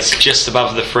occupied the place just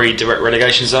above the 3 direct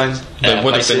relegation zones. They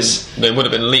would have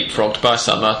been leapfrogged by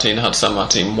San Martin had San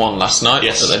Martin won last night,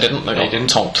 but they didn't. They got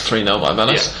tonked 3-0 by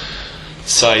Vélez. Yeah.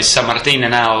 So San Martin are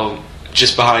now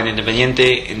just behind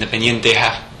Independiente. Independiente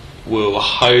will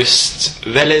host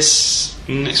Vélez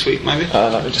next week, maybe?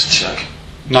 Let me just check.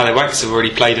 No, they won't, because they've already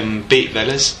played and beat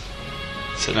Vélez.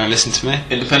 So don't listen to me.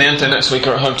 Independiente next week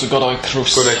are at home to Godoy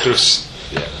Cruz. Godoy Cruz.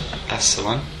 Yeah, that's the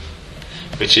one.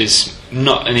 Which is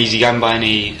not an easy game by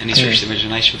any stretch of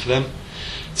imagination for them.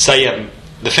 So yeah,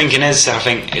 the thinking is, I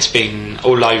think it's been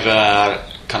all over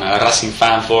kind of Racing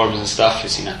fan forums and stuff.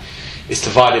 It's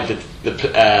divided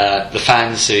the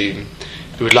fans who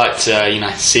would like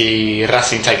to see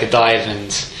Racing take a dive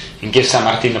and give San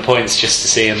Martin the points just to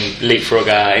see him leapfrog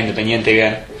Independiente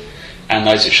again, and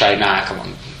those who say, nah, come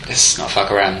on, let's not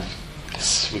fuck around,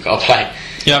 we've got to play.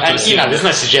 You have to And assume there's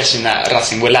no suggestion that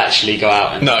Racing will actually go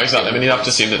out. And No, exactly. I mean, you have to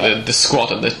assume that the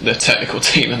squad and the technical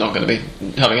team are not going to be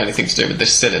having anything to do with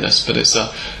this silliness. But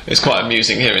it's quite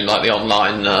amusing hearing like the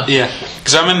online.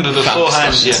 Because I remember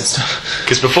beforehand, discussions and stuff.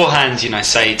 because beforehand,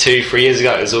 say 2-3 years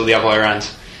ago, it was all the other way around.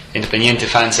 Independiente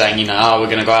fans saying, we're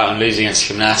going to go out and lose against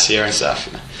Gimnasia and stuff.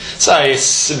 So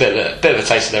it's a bit of a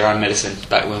taste of their own medicine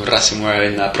back when Racing were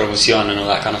in Promoción and all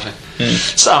that kind of thing.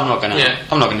 So I'm not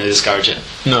going to discourage it.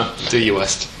 No. Do your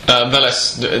worst.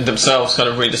 Vélez themselves kind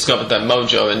of rediscovered their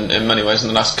mojo in many ways in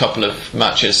the last couple of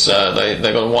matches. They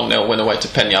got a 1-0 win away to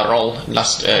Peñarol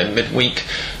last midweek,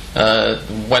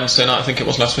 Wednesday night I think it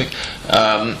was last week,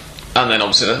 and then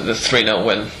obviously the 3-0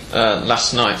 win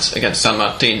last night against San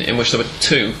Martin, in which there were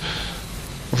 2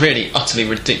 really utterly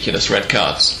ridiculous red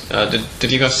cards.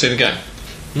 Did you guys see the game?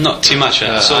 Not too much.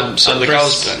 I saw the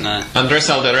goals, but no. Andres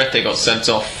Alderete got sent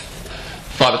off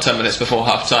 5 or 10 minutes before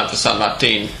half time for San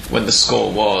Martin when the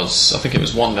score was, I think it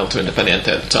was 1-0 to Independiente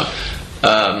at the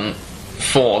time,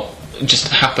 for just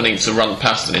happening to run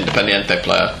past an Independiente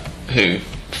player who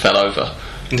fell over.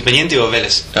 Independiente or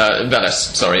Vélez?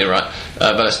 Vélez, sorry, you're right.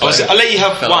 Vélez player I'll let you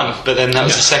have one, over. but then that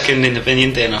was the second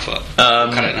Independiente, and I thought,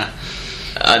 cut it now.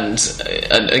 And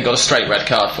got a straight red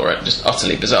card for it, just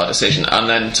utterly bizarre decision. And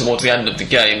then towards the end of the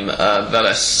game,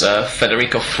 Vélez,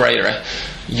 Federico Freire,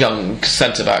 young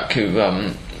centre back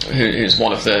who's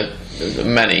one of the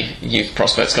many youth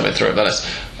prospects coming through at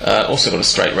Vélez, also got a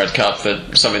straight red card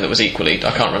for something that was equally,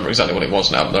 I can't remember exactly what it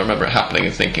was now, but I remember it happening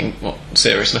and thinking, well,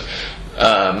 seriously.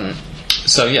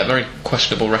 So yeah, very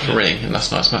questionable refereeing in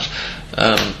last night's match.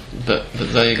 But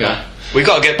there you go. We've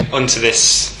got to get onto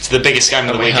the biggest game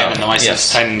of the weekend and the most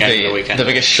entertaining game of the weekend. The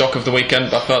biggest shock of the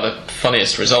weekend, by far the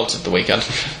funniest result of the weekend,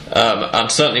 and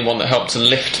certainly one that helped to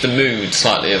lift the mood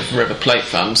slightly of River Plate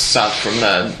fans, sad from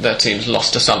their team's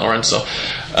loss to San Lorenzo,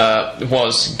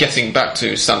 was getting back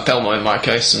to San Telmo in my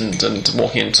case and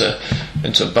walking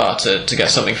into a bar to get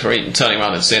something for eat and turning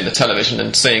around and seeing the television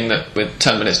and seeing that with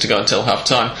 10 minutes to go until half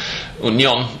time,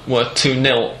 Union were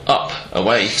 2-0 up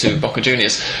away to Boca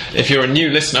Juniors. If you're a new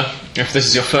listener, if this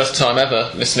is your first time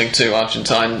ever listening to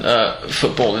Argentine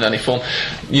football in any form,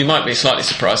 you might be slightly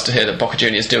surprised to hear that Boca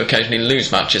Juniors do occasionally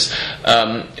lose matches.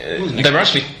 They were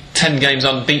actually 10 games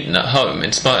unbeaten at home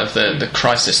in spite of the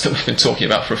crisis that we've been talking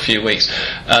about for a few weeks,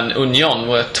 and Union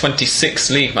were 26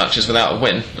 league matches without a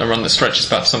win around the stretches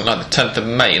back to something like the 10th of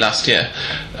May last year.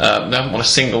 They haven't won a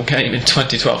single game in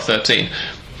 2012-13.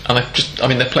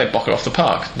 And they played Boca off the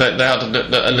park. They had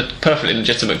a perfectly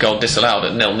legitimate goal disallowed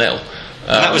at 0-0.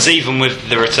 That was even with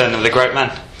the return of the great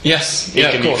man. Yes, yeah,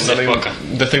 of course.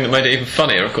 The thing that made it even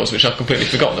funnier, of course, which I've completely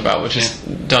forgotten about, which is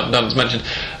Dan's mentioned,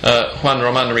 Juan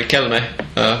Roman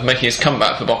Riquelme making his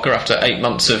comeback for Boca after 8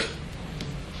 months of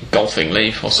golfing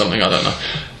leave or something, I don't know.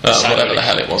 Whatever the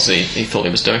hell it was he thought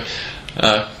he was doing.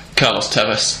 Carlos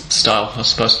Tevez style, I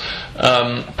suppose.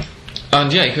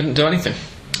 And yeah, he couldn't do anything.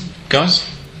 Guys?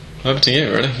 Over to you,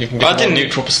 really. You can give a more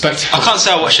neutral perspective. I can't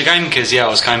say I watched the game because I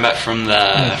was coming back from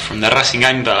the Racing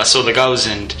game, but I saw the goals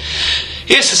and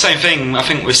it's the same thing. I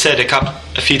think we've said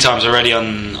a few times already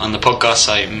on the podcast,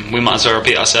 so we might as well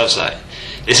repeat ourselves. Like,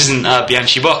 this isn't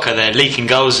Bianchi Boca. They're leaking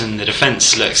goals and the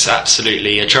defence looks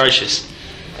absolutely atrocious.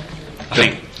 I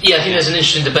think there's an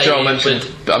interesting debate. Joel mentioned,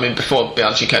 before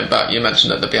Bianchi came back, you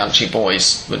mentioned that the Bianchi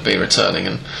boys would be returning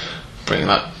and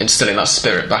instilling that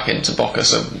spirit back into Boca.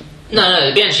 So. No,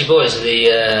 the Bianchi boys are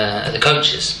the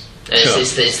coaches.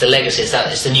 It's the legacy.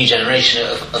 It's the new generation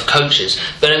of coaches.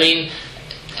 But I mean,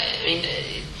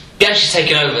 Bianchi's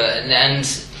taken over, and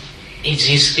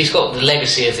he's got the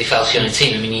legacy of the Falcioni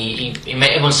team. I mean, he made,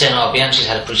 everyone's saying, Bianchi's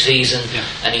had a pre-season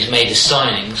and he's made his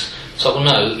signings. So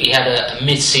no, he had a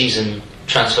mid-season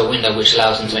transfer window which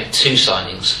allows him to make 2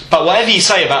 signings. But whatever you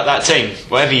say about that team,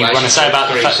 whatever you want to say about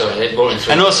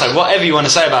and also whatever you want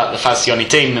to say about the Falcioni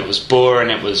team, it was boring,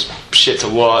 it was shit to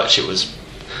watch, it was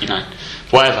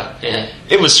whatever. Yeah.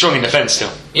 It was strong in defence still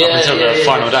up until the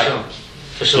final day.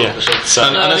 For sure. So,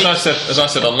 as I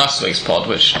said on last week's pod,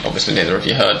 which obviously neither of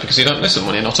you heard because you don't listen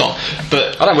when you're not on.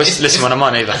 But I don't listen when I'm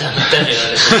on either. Definitely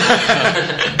don't listen.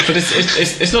 But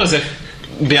it's not as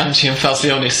if Bianchi and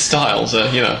Falcioni's styles are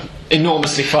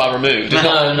enormously far removed. It's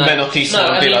not Menotissimo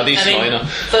and Bilardissimo,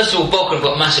 First of all, Boca have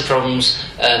got massive problems,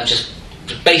 just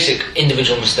basic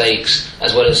individual mistakes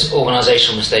as well as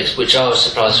organisational mistakes, which I was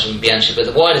surprised from Bianchi. But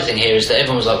the wider thing here is that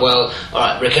everyone was like, well,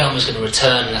 alright, Riquelme's going to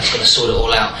return and that's going to sort it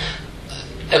all out.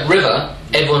 At River,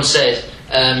 everyone said,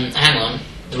 hang on,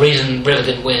 the reason River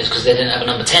didn't win is because they didn't have a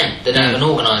number 10. They didn't have an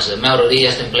organiser. Mauro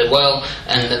Diaz didn't play well,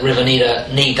 and that River need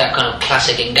that kind of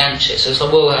classic enganche. So it's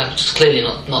like, well, it's clearly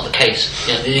not the case.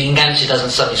 You know, the enganche doesn't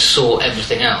suddenly sort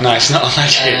everything out. No, it's not a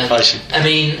magic equation. I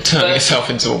mean, Turning yourself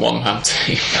into a one-man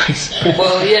team.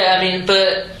 well, yeah, I mean,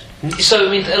 but so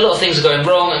I mean, a lot of things are going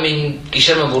wrong. I mean,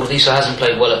 Guillermo Burdizo hasn't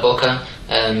played well at Boca.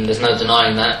 There's no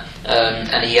denying that,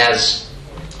 and he has,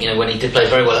 you know, when he did play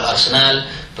very well at Arsenal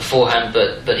beforehand,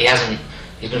 but he hasn't.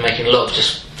 He's been making a lot of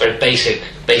just very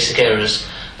basic errors,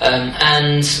 but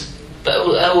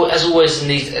as always in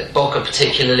these, at Boca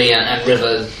particularly and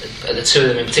River, the two of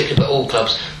them in particular, but all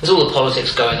clubs, there's all the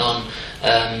politics going on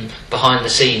behind the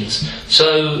scenes.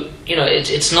 So you know,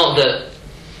 it's not that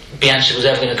Bianchi was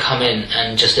ever going to come in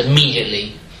and just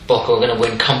immediately Boca were going to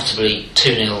win comfortably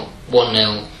 2-0,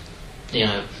 1-0. You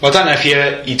know. Well, I don't know if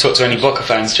you talked to any Boca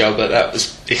fans, Joe, but that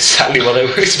was exactly what they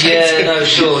were expecting. Yeah, no,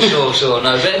 sure,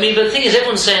 no. But I mean, but the thing is,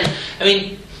 everyone's saying, I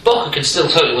mean, Boca can still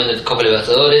totally win the Copa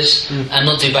Libertadores and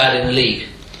not do bad in the league.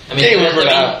 I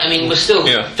mean, we're still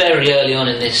very early on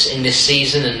in this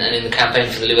season and in the campaign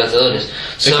for the Libertadores.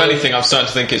 So, if anything, I'm starting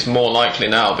to think it's more likely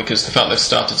now, because the fact they've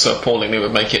started so appallingly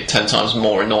would make it 10 times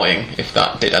more annoying if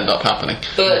that did end up happening.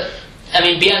 But I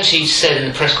mean, Bianchi said in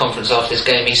the press conference after this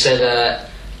game, he said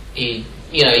he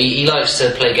likes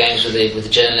to play games with the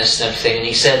journalists and everything, and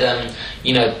he said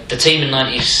the team in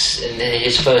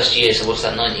his first year, so what's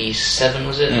that, 97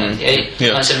 was it? 98?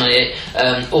 Yeah. 97, 98,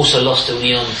 also lost to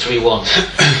Union 3-1.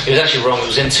 He was actually wrong, it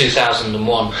was in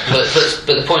 2001, but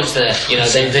the point's there, you know,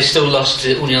 they still lost to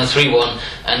Union 3-1,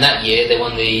 and that year they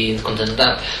won the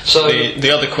Intercontinental. So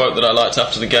the other quote that I liked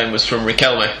after the game was from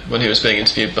Riquelme when he was being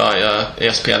interviewed by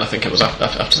ESPN, I think it was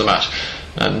after the match,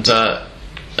 and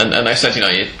they said, you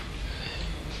know,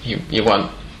 you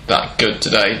weren't that good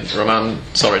today, Roman.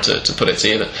 Sorry to put it to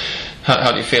you. That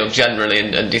how do you feel generally,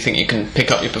 and do you think you can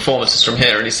pick up your performances from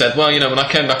here? And he said, well, you know, when I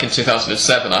came back in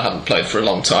 2007, I hadn't played for a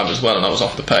long time as well, and I was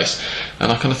off the pace.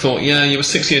 And I kind of thought, yeah, you were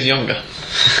 6 years younger.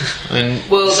 I mean,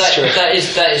 well, that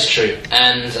is true,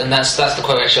 and that's the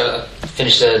quote. Actually, I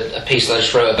finished a piece that I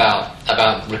just wrote about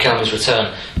Riquelme's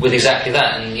return with exactly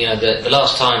that. And you know, the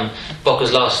last time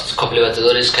Boca's last Copa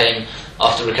Libertadores came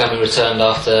after Riquelme returned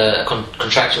after a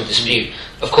contractual dispute.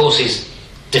 Of course, he's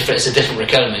different. It's a different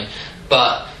Riquelme,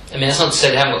 but I mean, that's not to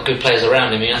say they haven't got good players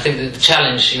around him. I mean, I think the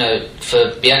challenge, you know,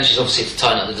 for Bianchi is obviously to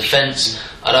tighten up the defence.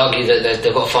 I'd argue that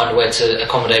they've got to find a way to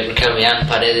accommodate Riquelme and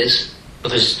Paredes,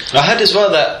 because I heard as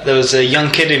well that there was a young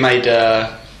kid who made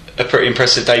a pretty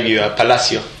impressive debut,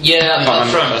 Palacio. Yeah, up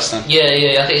front.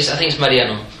 Yeah. I think it's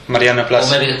Mariano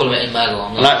Palacio. Or maybe they call him Mago.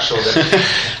 I'm not sure.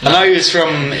 I know he was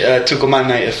from Tucumán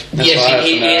native. Yes,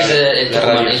 he is a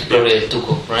Tucumán. He's probably a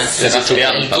Tuco, right?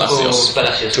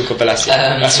 Tuco Palacios.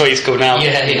 That's what he's called now.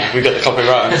 Yeah. We got the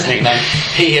copyright on his nickname.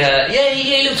 He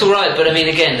looked alright, but I mean,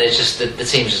 again, there's just the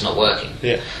team's just not working.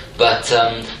 Yeah. But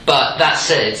that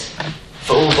said,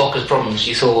 for all Boca's problems,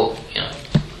 you thought, you know,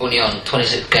 Union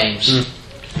 26 games.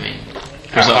 I mean,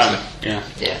 precisely. Yeah.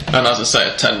 And as I say,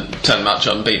 a 10 match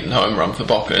unbeaten home run for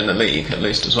Boca in the league, at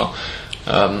least, as well.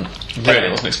 Really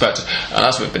wasn't expected. And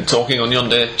as we've been talking, Unión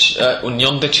de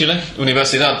Chile,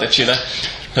 Universidad de Chile,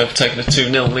 have taken a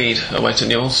 2-0 lead away to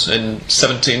Newell's in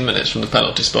 17 minutes from the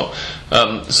penalty spot.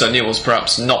 So Newell's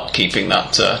perhaps not keeping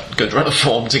that good run of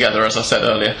form together, as I said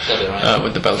earlier,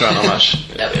 with the Belgrano match.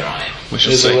 That'll be right. We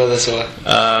shall see. That's all.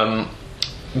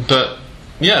 But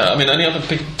yeah, I mean, any other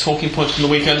big talking points from the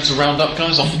weekend to round up,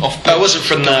 guys? It wasn't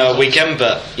from the weekend,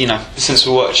 but you know, since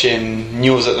we're watching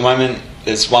Newell's at the moment,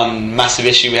 there's one massive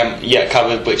issue we haven't yet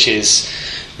covered, which is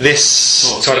this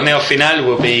torneo final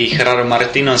will be Gerardo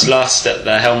Martino's last at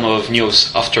the helm of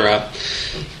Newell's after a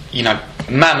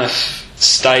mammoth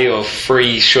stay of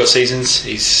 3 short seasons.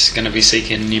 He's going to be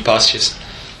seeking new pastures.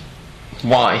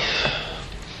 Why?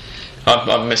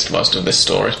 I've missed most of this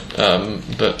story,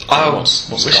 but what's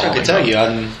wish I could tell you.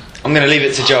 I'm going to leave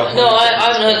it to Joe. No, I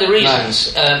haven't heard the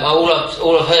reasons. No.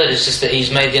 All I've heard is just that he's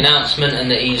made the announcement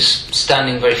and that he's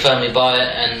standing very firmly by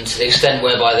it, and to the extent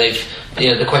whereby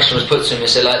the question was put to him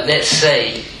is that, like, let's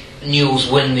say Newell's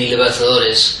win the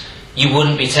Libertadores, you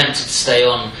wouldn't be tempted to stay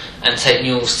on and take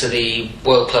Newell's to the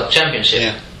World Club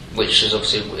Championship, which is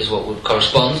obviously what would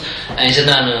correspond. And he said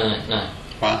no.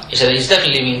 Wow. He said he's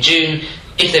definitely leaving in June.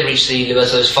 If they reach the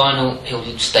Libertadores final, he'll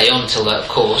stay on till that, of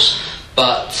course.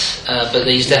 But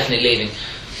he's definitely leaving.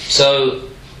 So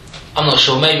I'm not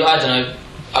sure. Maybe I don't know.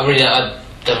 I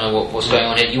don't know what's going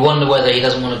on here. You wonder whether he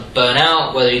doesn't want to burn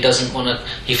out, whether he doesn't want to.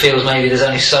 He feels maybe there's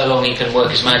only so long he can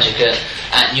work his magic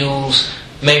at Newell's.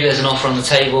 Maybe there's an offer on the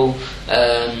table.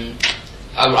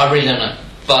 I really don't know.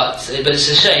 But it's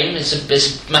a shame. It's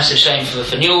a massive shame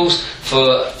for Newell's,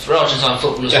 for Argentine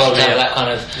football as well to have that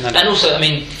kind of. And also, I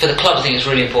mean, for the club, I think it's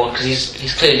really important because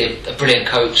he's clearly a brilliant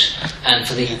coach, and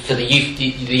for the youth,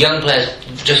 the young players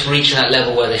just reaching that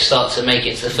level where they start to make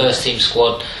it to the first team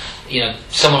squad. You know,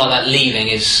 someone like that leaving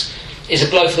is a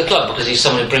blow for the club because he's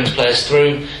someone who brings players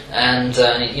through, and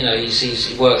you know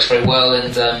he works very well,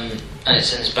 and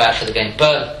it's bad for the game,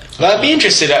 but. Well, I'd be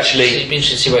interested actually. It'd be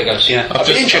interesting to see where it goes. Yeah, I'd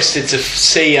be interested to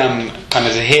see kind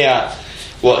of to hear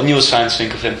what Newell's fans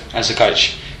think of him as a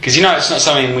coach, because you know it's not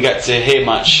something we get to hear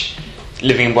much.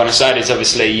 Living in Buenos Aires,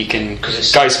 obviously, you can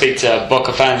go speak to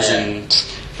Boca fans and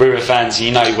River fans, and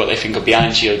you know what they think of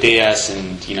Bianchi or Diaz,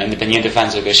 and you know Independiente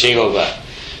fans of Gallego. But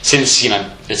since you know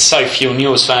there's so few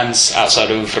Newell's fans outside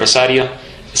of Rosario,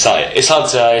 it's hard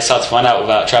to find out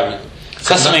without travelling.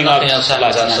 That's something nothing else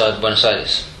happens outside Buenos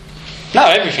Aires. No,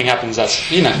 everything happens. A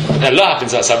lot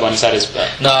happens outside Buenos Aires.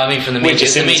 But no, I mean from the media.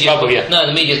 No,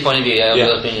 the media's point of view. I'm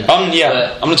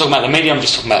not talking about the media. I'm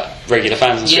just talking about regular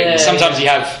fans and street. Sometimes you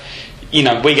have, you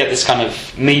know, we get this kind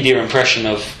of media impression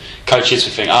of coaches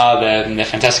who think, they're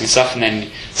fantastic and stuff, and then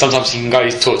sometimes you can go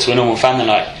talk to a normal fan and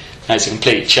like, no, it's a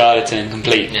complete charlatan,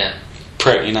 complete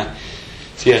prick, you know.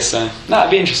 So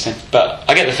it'd be interesting. But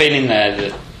I get the feeling there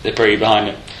that they're pretty behind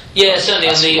him. Yeah,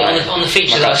 certainly on the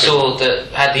feature that I saw that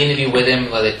had the interview with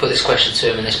him, where they put this question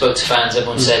to him and they spoke to fans,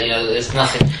 everyone said, you know, there's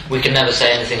nothing, we can never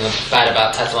say anything bad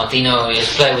about Tata Martino. He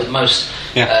has played with most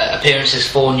appearances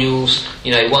for Newell's.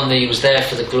 You know, he was there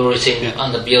for the Glory team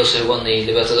under Bielsa, who won the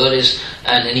Libertadores,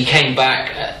 and then he came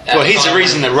back. He's the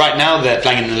reason that right now they're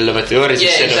playing in the Libertadores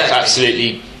instead of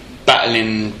absolutely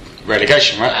battling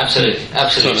relegation, right? Absolutely.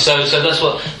 So that's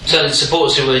what. So the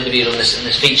supporters who were interviewed in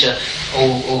this feature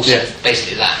all said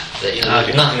basically that you know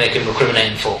there's nothing they can recriminate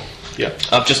him for. Yeah,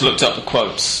 I've just looked up the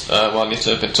quotes while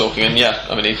you've been talking, and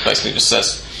I mean he basically just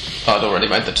says, "I'd already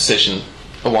made the decision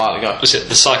a while ago." Was it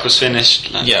the cycle's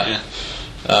finished? Ya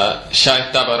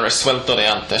estaba resuelto de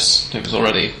antes. It was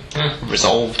already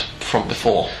resolved from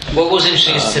before. What was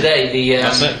interesting is today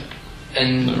that's it.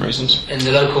 In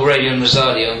the local radio in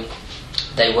Rosario.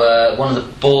 They were one of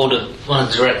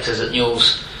the directors at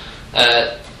Newell's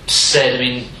said, I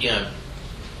mean, you know,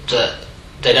 that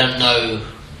they don't know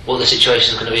what the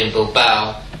situation is going to be in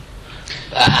Bilbao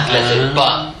Athletic,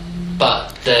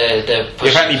 but they're pushing.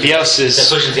 Apparently Bielsa's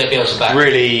they're pushing to get Bielsa back.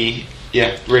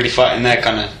 Really fighting there,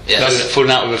 kind of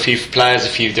falling out with a few players, a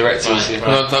few directors. Right.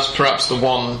 Well, that's perhaps the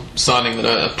one signing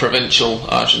that a provincial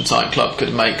Argentine club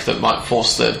could make that might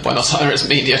force the Buenos Aires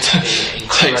media to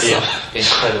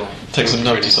take some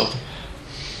notice of.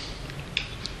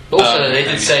 Also, they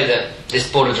did say that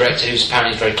this board of director, who's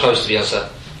apparently very close to Bielsa,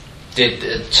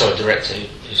 director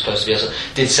who's close to Bielsa,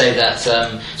 did say that.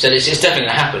 So it's definitely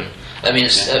going to happen. I mean,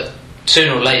 it's,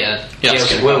 sooner or later,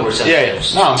 Bielsa will return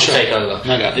to take over.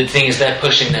 No. The thing is, they're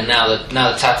pushing them now that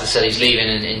Tata said he's leaving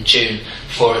in June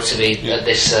for it to be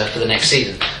for the next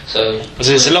season. So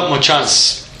there's a lot more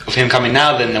chance of him coming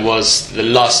now than there was the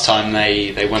last time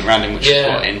they went round him, which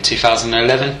was in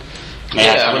 2011. They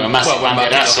had kind of a massive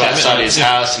outside his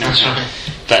house and everything. Right.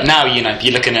 But now, you know,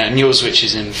 you're looking at Newell's, which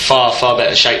is in far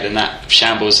better shape than that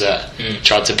shambles that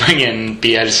tried to bring in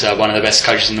Bielsa, one of the best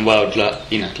coaches in the world,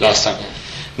 last time.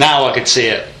 Now I could see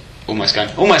it almost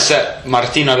that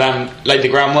Martino laid the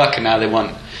groundwork, and now they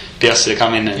want Bielsa to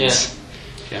come in and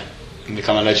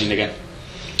become a legend again.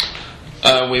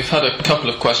 We've had a couple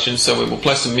of questions, so we will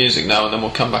play some music now and then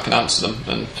we'll come back and answer them,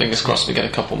 and fingers crossed we get a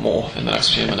couple more in the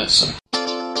next few minutes. So.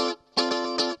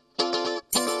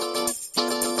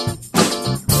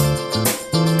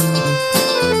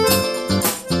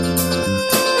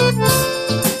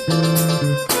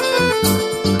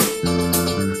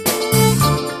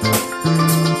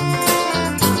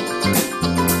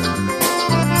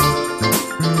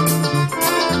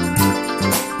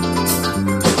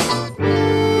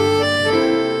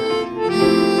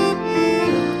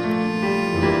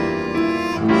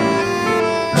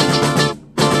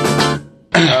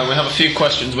 Few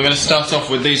questions. We're going to start off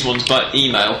with these ones by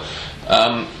email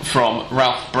from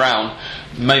Ralph Brown,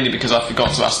 mainly because I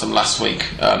forgot to ask them last week,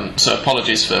 so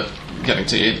apologies for getting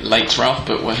to you late, Ralph,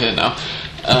 but we're here now.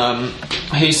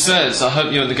 He says, I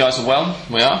hope you and the guys are well.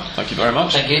 We are, thank you very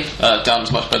much. Thank you.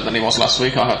 Dan's much better than he was last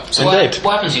week, I hope. So what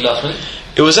happened to you last week?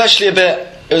 It was actually a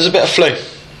bit of flu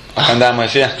I came down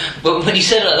with, But when you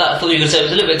said it like that, I thought you were going to say it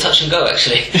was a little bit touch and go,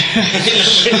 actually.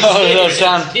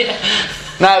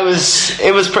 No,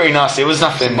 it was pretty nasty. It was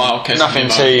nothing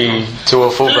too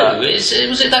awful. No, was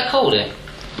it that cold here?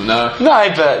 No,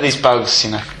 but these bugs,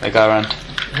 they go around.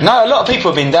 No, a lot of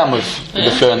people have been down with the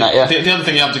flu and that. Yeah. The other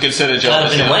thing you have to consider, John,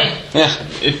 is in a way. Yeah.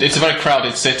 it's a very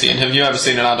crowded city, and have you ever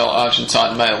seen an adult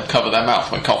Argentine male cover their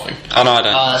mouth when coughing? I know I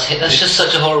don't. That's just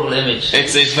such a horrible image.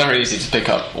 It's very easy to pick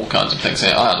up all kinds of things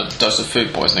here. I had a dose of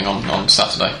food poisoning on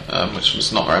Saturday, which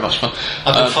was not very much fun.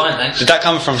 I've been fine, thanks. Did that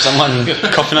come from someone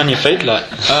coughing on your feet? Like,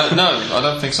 no, I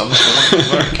don't think so. I'm not sure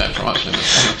where it came from, actually.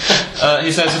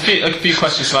 He says a few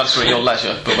questions to answer at your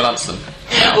leisure, but we'll answer them.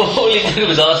 Well, all he did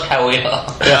was ask how we are.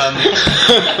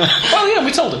 Well, yeah,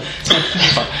 we told him.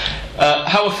 It's fine.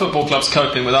 How are football clubs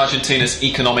coping with Argentina's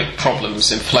economic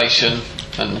problems, inflation,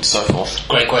 and so forth?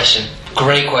 Great question.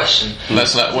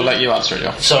 We'll let you answer it,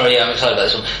 Joe. Sorry, I'm excited about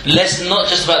this one. Less, not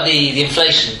just about the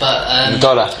inflation, but the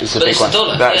dollar is the big one.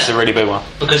 Dollar, That's a really big one.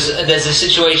 Because there's a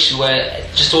situation where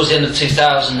just towards the end of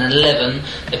 2011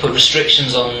 they put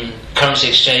restrictions on currency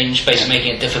exchange, basically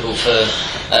making it difficult for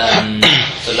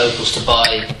locals to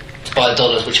buy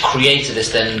dollars, which created this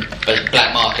then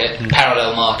black market,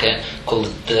 parallel market called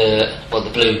the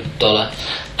blue dollar.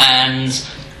 And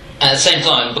at the same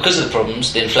time, because of the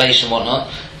problems, the inflation and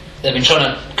whatnot, they've been trying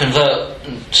to convert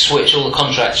and switch all the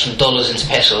contracts from dollars into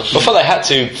pesos. Before they had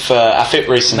to for AFIP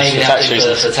reasons, Maybe for tax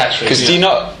reasons. for tax reasons. Because do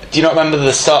you not remember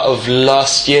the start of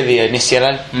last year, the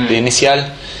Inicial,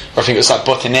 where I think it was like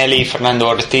Botinelli, Fernando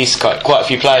Ortiz, quite a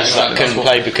few players that couldn't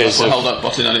play because of of held up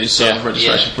Botinelli's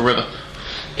registration for River.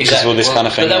 Exactly. All this kind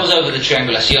of thing. But that was over the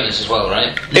triangulaciones as well,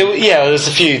 right? There's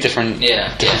a few different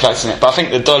factors in it. But I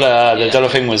think the dollar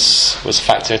thing was a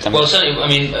factor. Well, certainly, I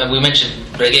mean, we mentioned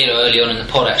Regueiro early on in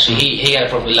the pod. Actually, he had a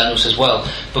problem with Lanús as well,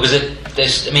 because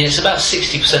it's about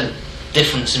 60%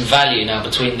 difference in value now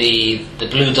between the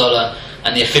blue dollar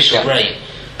and the official rate,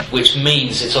 which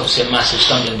means it's obviously a massive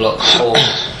stumbling block for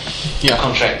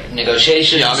contract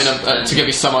negotiations. Yeah, I mean, to give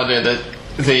you some idea,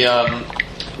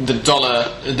 the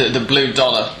dollar, the blue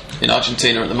dollar in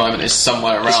Argentina at the moment is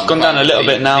somewhere around. It's gone down a little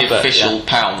bit now, the but official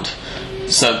pound.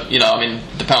 So I mean,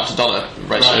 the pound to dollar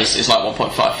ratio is like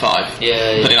 1.55.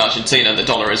 Yeah. But in Argentina, the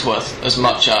dollar is worth as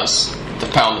much as the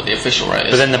pound at the official rate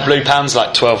is. But then the blue pound's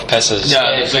like 12 pesos.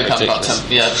 Yeah, the blue pound's about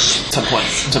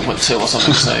 10.2 or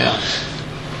something. So yeah.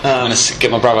 I'm going to get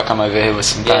my brother to come over here with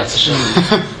some pounds.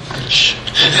 Yeah,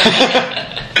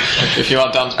 If you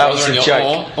are down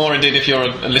to or indeed if you're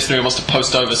a listener who wants to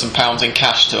post over some pounds in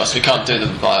cash to us, we can't do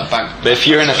them via bank. But if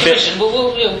you're in a FIP,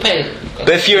 we'll pay. But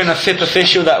if you're in a FIP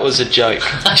official, that was a joke.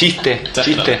 Chiste.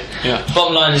 Yeah.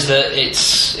 Bottom line is that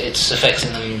it's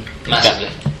affecting them massively.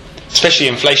 Yeah. Especially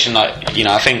inflation.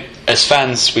 I think as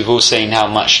fans we've all seen how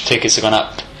much tickets have gone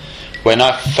up. When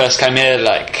I first came here,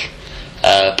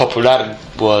 Popular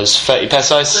was 30 pesos.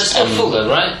 But it's still full though,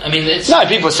 right? I mean,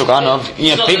 people are still going on.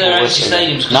 It's not people that they're were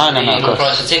stadiums No, the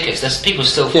price of tickets. There's people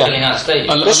still filling out stadiums.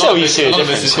 A lot of this, of course,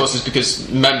 difference. is because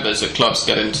members at clubs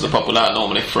get into the Popular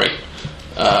normally free.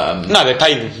 No, they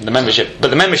pay the membership, but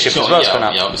the membership as well has gone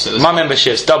up. Yeah, my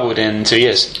membership's doubled in 2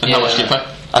 years. And how much do you pay?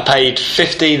 I paid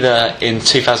 50 in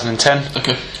 2010.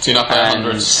 Okay, so you now pay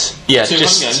 100. Yeah,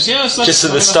 200 games. Yeah, so just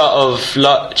at the start of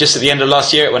just at the end of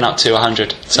last year, it went up to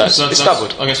 100. So it's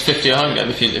doubled. I guess 50 a home game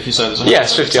if you say there's 100. Yeah,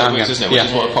 it's 50 a home game, isn't it? Which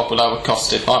is what a Popular would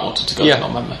cost if I wanted to go as a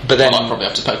non-member. But then I'd probably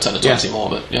have to pay 10 or 20 more.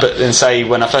 But then say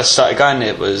when I first started going,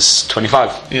 it was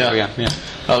 25. Yeah.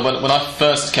 When I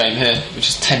first came here, which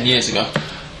is 10 years ago,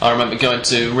 I remember going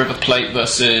to River Plate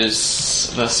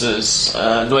versus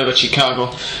Nueva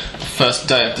Chicago, first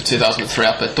day of the 2003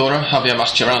 Apertura. Javier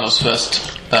Mascherano's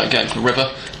first game for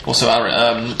River. Also,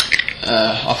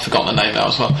 I've forgotten the name now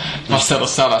as well. Marcelo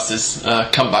Salas'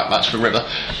 comeback match for River.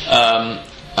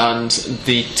 And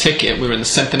the ticket, we were in the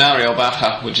Centenario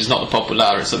Baja, which is not the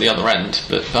Popular, it's at the other end,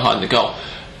 but behind the goal,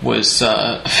 was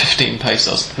 15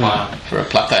 pesos for a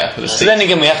platea for the seat. So then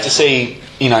again, we have to see,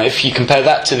 if you compare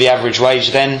that to the average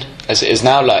wage then, as it is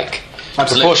now,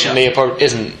 proportionally it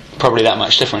isn't probably that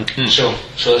much different. Sure.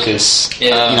 Because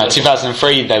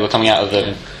 2003 they were coming out of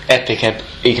an epic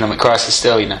economic crisis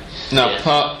still. Now,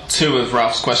 part two of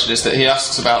Ralph's question is that he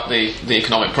asks about the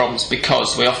economic problems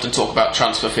because we often talk about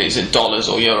transfer fees in dollars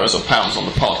or euros or pounds on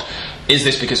the pod. Is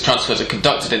this because transfers are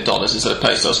conducted in dollars instead of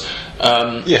pesos?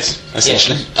 Yes,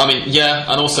 essentially. I mean,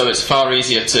 and also it's far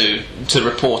easier to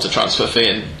report a transfer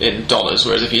fee in dollars,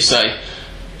 whereas if you say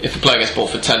if a player gets bought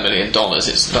for $10 million,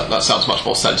 that sounds much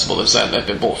more sensible than saying they've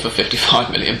been bought for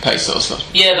 55 million pesos.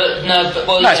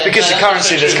 It's because the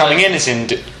currency that's coming in is in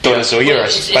dollars or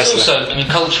euros. It's also,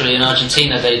 culturally in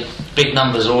Argentina, big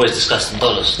numbers are always discussed in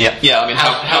dollars. Yeah. I mean,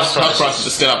 house prices are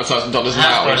still advertised in dollars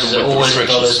now. House prices are always in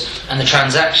dollars, and the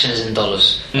transaction is in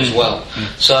dollars as well.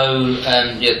 So,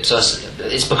 so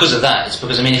it's because of that. It's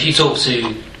because if you talk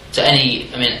to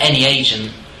any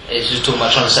agent It's just talking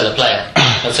about trying to sell a player.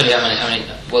 I'll tell you how many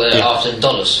well, they're after in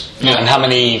dollars. Yeah. And how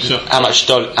many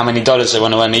dollars they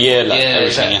want to earn a year, like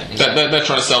everything. Exactly. They're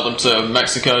trying to sell them to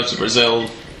Mexico, to Brazil,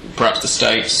 perhaps the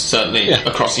States, certainly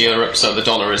across Europe, so the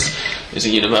dollar is a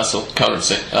universal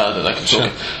currency that they can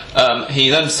talk in. He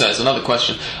then says, another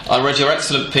question, I read my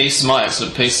excellent piece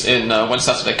in When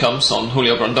Saturday Comes on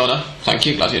Julio Grondona. Thank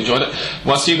you, glad you enjoyed it.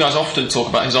 Whilst you guys often talk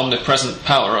about his omnipresent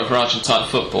power over Argentine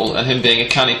football and him being a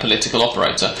canny political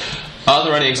operator, are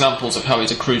there any examples of how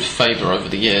he's accrued favour over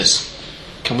the years?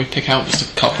 Can we pick out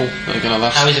just a couple that are going to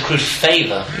last? How he's accrued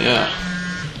favour? Yeah.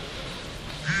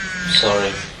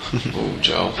 Sorry. Oh,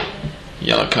 Joel.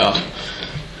 Yellow card.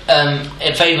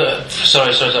 In favour.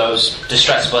 Sorry. I was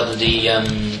distracted by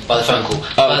the phone call.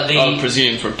 I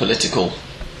presume from political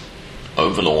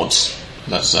overlords.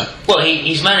 Let's say. Well,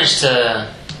 he's managed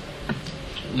to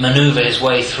manoeuvre his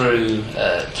way through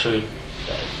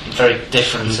very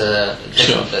different,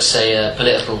 let's say,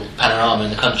 political panorama in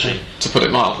the country. To put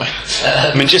it mildly.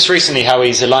 I mean, just recently, how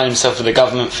he's aligned himself with the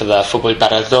government for the Football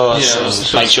Paradores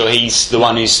and make sure he's the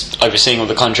one who's overseeing all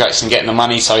the contracts and getting the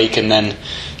money, so he can then,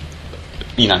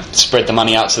 spread the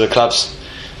money out to the clubs.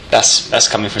 That's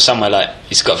coming from somewhere. Like,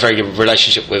 he's got a very good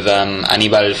relationship with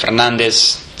Aníbal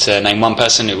Fernández, to name one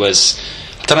person who was,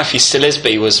 I don't know if he still is,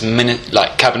 but he was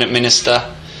cabinet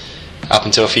minister up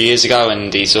until a few years ago,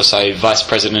 and he's also vice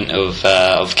president of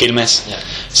Quilmes. Yeah.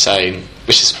 So,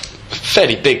 which is a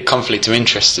fairly big conflict of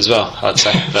interest as well, I'd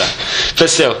say. but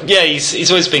still, yeah, he's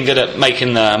always been good at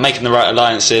making the right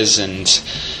alliances and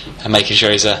making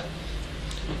sure he's a.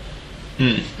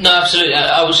 No, absolutely.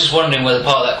 I was just wondering whether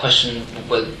part of that question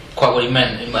was quite what he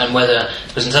meant, and whether,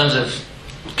 because in terms of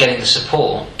getting the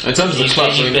support, in terms of the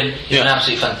club, he's been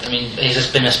absolutely fantastic. I mean, he's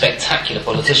just been a spectacular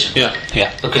politician.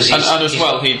 Yeah. Because and as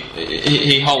well,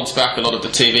 he holds back a lot of the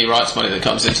TV rights money that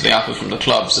comes into the APA from the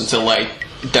clubs until they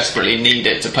desperately need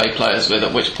it to pay players with.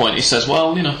 At which point he says,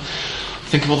 "Well,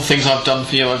 think of all the things I've done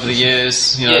for you over the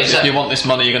years. Exactly. If you want this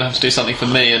money, you're going to have to do something for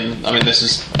me." And I mean, this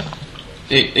is.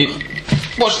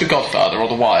 Watch The Godfather or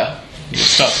The Wire. You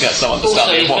start to get some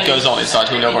understanding of what goes on inside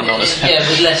Julio Grondona's head. Yeah,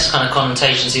 with less kind of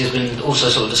connotations, he's been also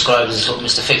sort of described as sort of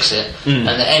Mr. Fix-It, and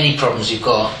that any problems you've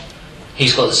got,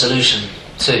 he's got the solution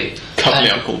to. Cuddly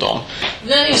Uncle Don.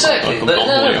 No, exactly, but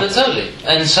totally.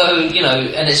 And so,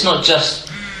 and it's not just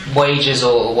wages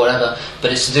or whatever,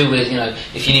 but it's to do with,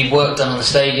 if you need work done on the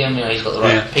stadium, he's got the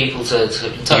right people to get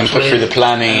in touch with. You can put through the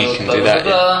planning, you can do that.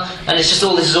 And it's just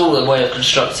this is all a way of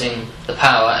constructing the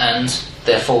power and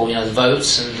therefore, the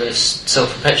votes, and it's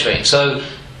self-perpetuating. So,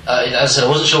 as I said, I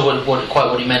wasn't sure quite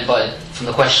what he meant from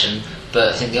the question,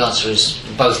 but I think the answer is,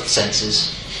 in both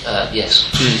senses, yes.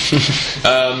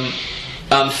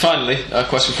 And finally, a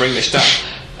question for English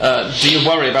Dan. Do you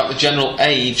worry about the general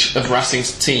age of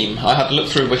Racing's team? I had a look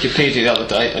through Wikipedia the other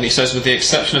day, and he says, with the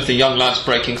exception of the young lads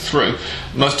breaking through,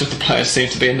 most of the players seem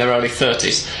to be in their early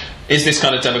 30s. Is this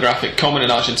kind of demographic common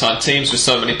in Argentine teams, with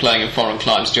so many playing in foreign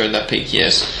climes during their peak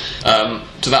years?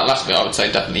 To that last bit, I would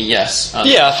say definitely yes. And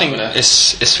I think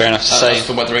it's fair enough to say. As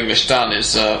for whether English Dan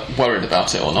is worried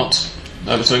about it or not,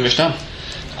 over to English Dan.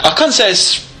 I can't say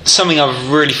it's something I've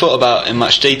really thought about in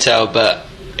much detail, but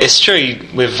it's true.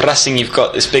 With Racing, you've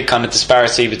got this big kind of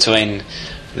disparity between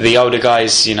the older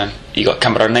guys. You got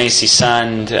Cambronesi,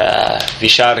 Sand,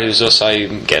 Vichar, who's also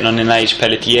getting on in age,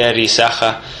 Pelletieri,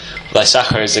 Sacha. Although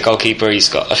Sacha is the goalkeeper, he's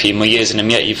got a few more years in him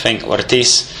yet, you think.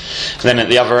 Ortiz. And then at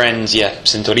the other end,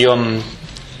 Centurion,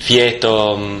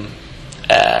 Vieto,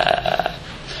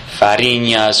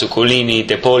 Fariña, Zuculini,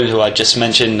 De Paul, who I just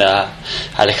mentioned,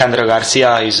 Alejandro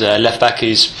Garcia, who's a left back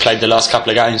who's played the last couple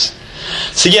of games.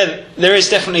 So there is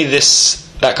definitely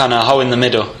that kind of hole in the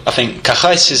middle. I think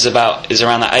Cajais is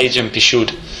around that age, and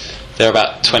Pichud, they're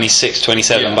about 26,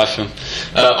 27, both of them.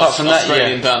 But apart from that,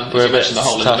 Australian Dan, we're a bit the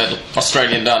hole in the middle.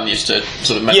 Australian Dan used to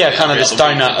sort of make kind of this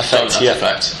donut effect.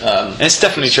 It's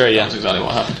definitely true. That's exactly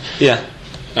what happened. Yeah,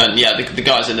 and the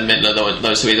guys in the middle are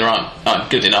those who either aren't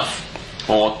good enough,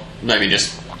 or maybe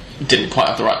just didn't quite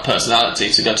have the right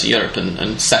personality to go to Europe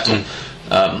and settle.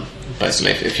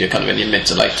 Basically, if you're kind of in your mid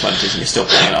to late 20s and you're still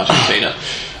playing in Argentina,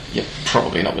 you're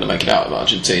probably not going to make it out of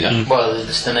Argentina. Well,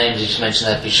 it's the names you just mentioned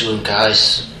there, Pichud and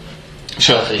Cajais.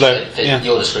 Sure. Fit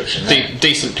your description.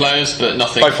 Decent players, but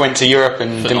nothing. Both went to Europe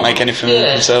and didn't make anything of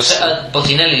themselves.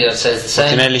 Bottinelli, I'd say, is the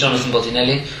same. Jonathan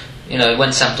Bottinelli.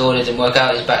 Went to Sampdoria, didn't work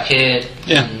out. He's back here.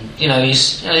 Yeah. And,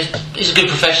 he's a good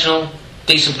professional,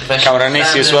 decent professional.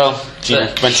 Cambronesi as well.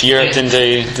 Went to Europe, didn't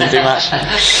do much.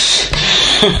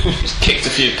 Just kicked a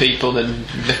few people, then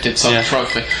lifted some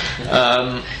trophy.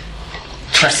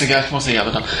 Trezeguet, what's he ever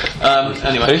done?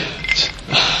 Anyway,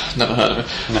 never heard of him.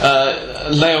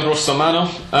 Leo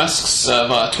Rossomano asks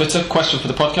via Twitter, question for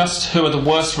the podcast: who are the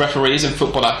worst referees in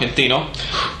football argentino?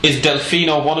 Is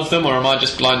Delfino one of them, or am I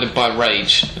just blinded by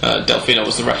rage? Delfino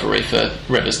was the referee for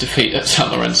River's defeat at San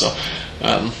Lorenzo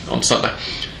on Sunday.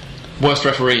 Worst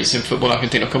referees in football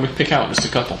argentino. Can we pick out just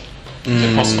a couple? Is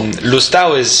it possible?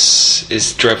 Lustau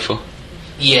is dreadful.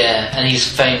 Yeah, and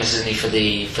he's famous, isn't he, for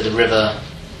the River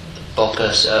Boca,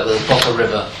 the Boca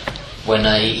River, when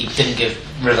he didn't give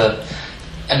River,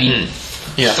 I mean,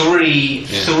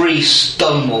 three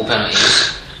stonewall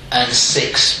penalties and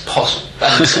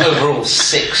overall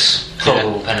six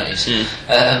probable penalties.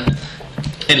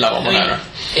 In La Bombonera.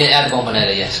 At the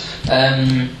Bombonera, yes.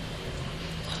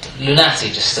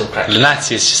 Lunati just still cracks.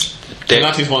 Lunati is just...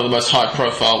 Lunati's one of the most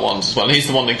high-profile ones as well. He's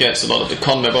the one that gets a lot of the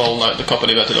CONMEBOL, like the Copa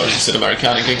Libertadores and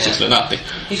Sudamericana gigs. It's Lunati.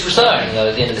 He's retiring though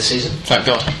at the end of the season. Thank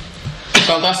God.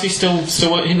 Baldassi still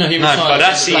he retired.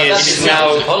 Baldassi is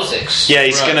now politics. Yeah,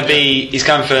 he's going to be. He's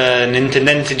going for an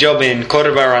intendente job in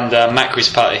Cordoba under Macri's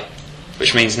party,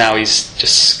 which means now he's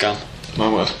just scum. My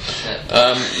word.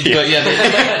 But yeah,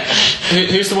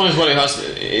 who's the one as well who has?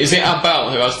 Is it Abel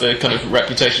who has the kind of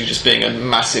reputation of just being a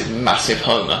massive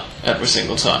homer every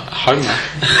single time? Homer.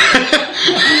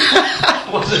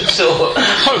 Wasn't sure.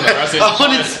 Homer, as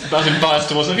in biased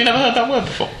towards. Have you never heard that word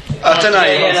before? I don't know.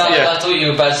 I thought you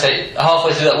were about to say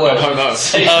halfway through that word. Homer. I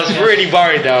was really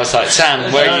worried there. I was like,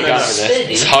 Sam, where are you going with this?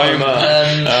 It's Homer.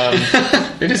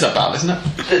 It is Abel, isn't it?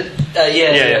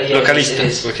 Yeah.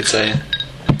 Localista, we could say. Yeah.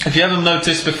 If you ever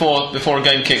notice before a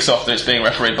game kicks off that it's being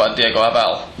refereed by Diego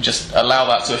Abel, just allow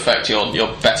that to affect your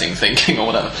betting thinking or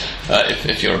whatever,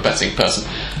 if you're a betting person.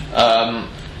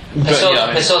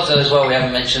 Pesotto as well, we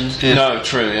haven't mentioned. Yeah. No,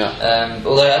 true, yeah.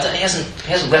 Although he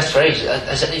hasn't ref for ages.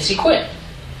 Is he quit?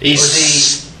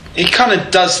 He kind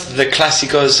of does the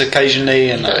Clásicos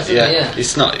occasionally, and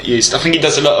it's not used. I think he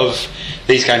does a lot of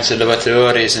these kinds of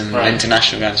Libertadores and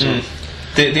international games.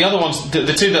 The other ones,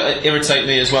 the two that irritate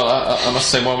me as well, I must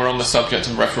say, while we're on the subject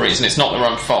of referees, and it's not their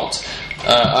own fault,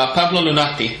 are Pablo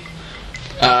Lunati.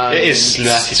 It is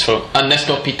Lunati's fault. And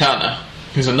Nestor Pitana,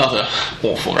 who's another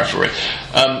awful referee.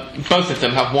 Both of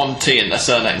them have one T in their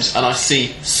surnames, and I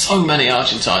see so many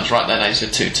Argentines write their names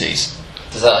with two T's.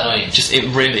 Does that annoy you?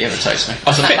 It really irritates me.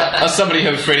 As somebody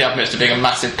who freely admits to being a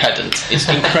massive pedant, it's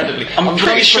incredibly... I'm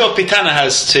pretty sure Pitana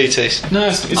has two T's. No,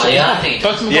 I think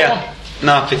both of them have one.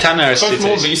 No, Pitana has two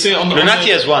T's. You see it on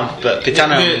Lunati has one, but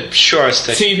Pitana I'm sure has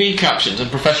two. TV captions and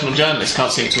professional journalists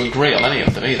can't seem to agree on any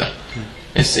of them either.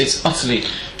 It's utterly...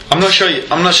 I'm not sure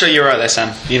you're right there,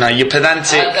 Sam. You know, your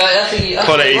pedantic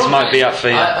qualities might be up for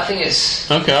you. I think it's...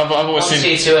 Okay, I've always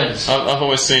seen... two ends. I've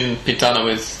always seen Pitana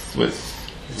with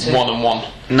one and one.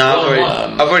 No,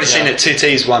 I've already seen it 2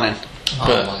 T's, 1 N.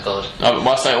 But, oh my god.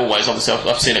 I say always, obviously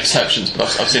I've seen exceptions,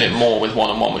 but I've seen it more with 1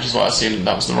 and 1, which is why I assumed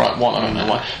that was the right one. I don't know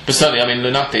why. But certainly, I mean,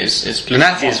 Lunati is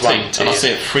Lunati is 1 and I see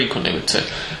it frequently with 2.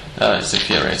 It's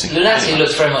infuriating. Lunati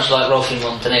looks very much like Rolfing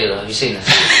Montenegro. Have you seen this?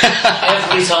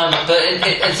 Every time. But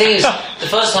the thing is, the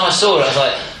first time I saw it, I was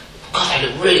like, God, they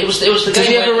look really... It was the game. Did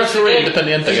he ever referee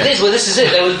Independiente? Well, this is it.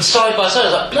 They were side by side. I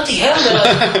was like, bloody hell,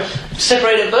 they're like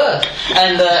separated at birth.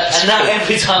 And now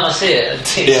every time I see it,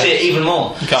 see it even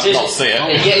more. You can't not see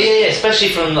it. Yeah. Especially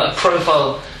from like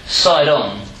profile side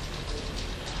on.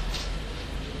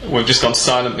 We've just gone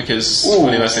silent because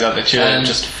Universidad de Chile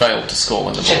just failed to score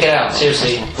when the check ball it out,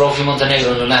 seriously. Rolfing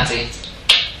Montenegro and Lunati.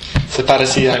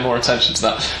 Pay more attention to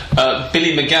that.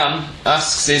 Billy McGann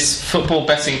asks, is football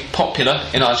betting popular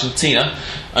in Argentina?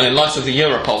 And in light of the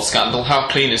Europol scandal, how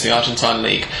clean is the Argentine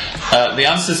league? The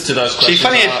answers to those questions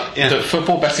are that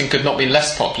football betting could not be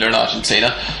less popular in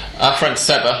Argentina. Our friend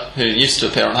Seba, who used to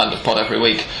appear on Hand of Pod every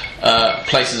week,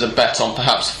 places a bet on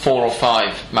perhaps 4 or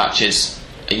 5 matches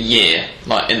a year,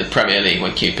 like in the Premier League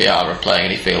when QPR are playing,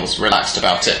 and he feels relaxed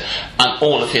about it. And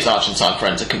all of his Argentine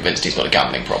friends are convinced he's got a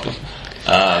gambling problem.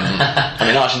 I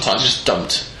mean, Argentines just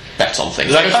don't bet on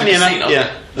things.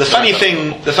 The funny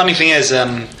thing is,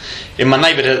 in my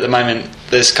neighbourhood at the moment,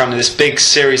 there's kind of this big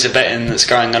series of betting that's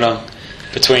going along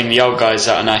between the old guys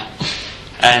that I know,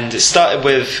 and it started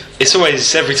with, it's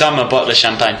always every time a bottle of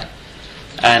champagne,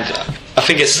 and I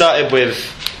think it started with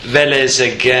Vélez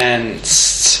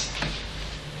against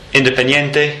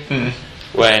Independiente,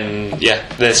 when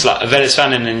there's like a Vélez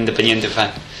fan and an Independiente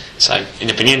fan. So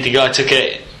Independiente guy took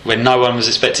it when no one was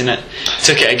expecting it.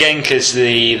 Took it again because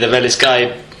the Vélez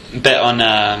guy bet on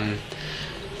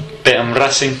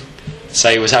Racing, so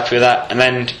he was happy with that. And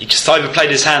then he just overplayed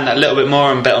his hand a little bit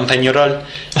more and bet on Peñarol,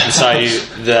 and so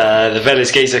the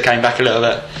Vélez geezer came back a little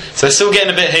bit. So they're still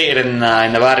getting a bit heated in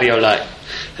the barrio. Like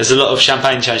there's a lot of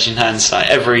champagne changing hands. Like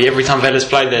every time Vela's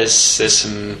played, there's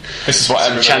some. This is what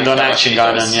everybody Chandon action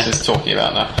going on. Yeah, is talking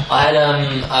about now. I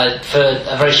had for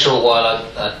a very short while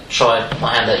I tried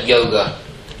my hand at yoga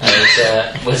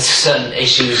with certain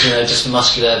issues, just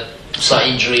muscular slight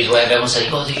injuries, whatever. Everyone said,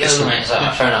 "You've got to do yoga, mate." It's like,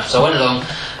 "Oh, fair enough." So I went along,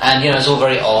 and it's all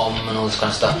very and all this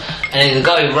kind of stuff. And the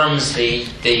guy who runs the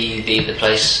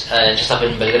place just up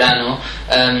in Belgrano,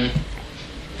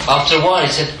 after a while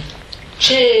he said,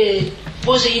 "Che,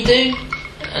 what is it you do?"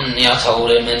 And I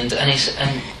told him, and he was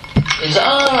like,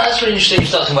 "Oh, that's really interesting." He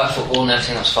was talking about football and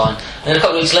everything. That's fine. And then a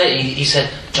couple of weeks later, he said,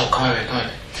 "Joe, come over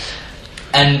here."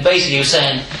 And basically, he was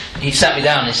saying, he sat me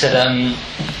down and he said,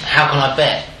 "How can I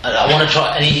bet? I want to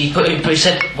try." And he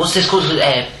said, "What's this called?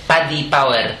 Paddy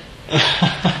Power."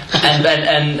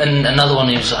 and another one,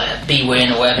 he was like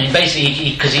B-Win or whatever. And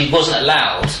basically, because he wasn't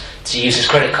allowed to use his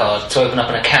credit card to open up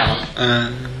an account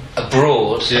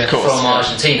abroad from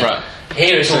Argentina. Right.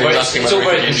 Here it's all very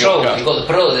controlled. You've got the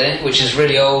Prode, which is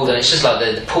really old, and it's just like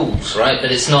the pools, right?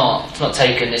 But it's not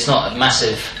taken. It's not a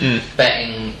massive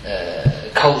betting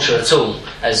culture at all,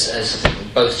 as I think we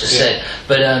both just said.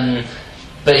 But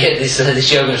yeah, this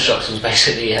yoga instructor was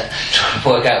basically trying to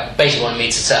work out. Basically, wanted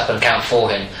me to set up an account for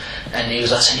him, and he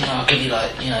was like saying, "I'll give you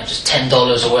just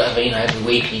 $10 or whatever, every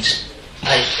week, and you just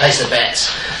place the bets."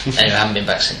 Anyway, I haven't been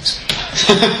back since.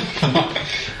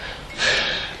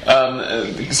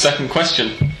 Second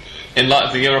question. In light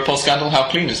of the Europol scandal, how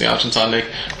clean is the Argentine league?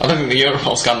 I don't think the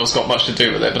Europol scandal's got much to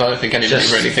do with it, but I don't think anybody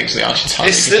really thinks the Argentine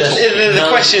league is the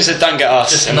questions that don't get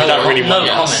asked, and we don't really want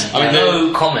to comment.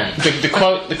 No comment. The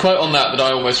quote on that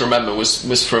I always remember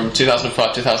was from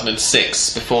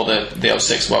 2005-2006, before the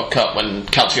 06 World Cup, when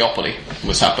Calciopoli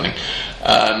was happening,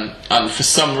 and for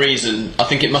some reason, I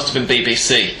think it must have been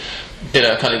BBC, did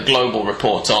a kind of global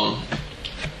report on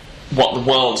what the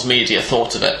world's media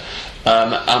thought of it.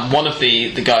 And one of the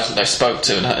guys that they spoke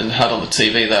to and had on the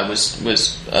TV there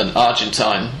was an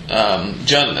Argentine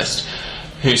journalist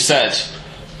who said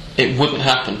it wouldn't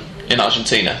happen in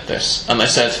Argentina, this. And they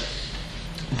said,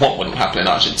 "What wouldn't happen in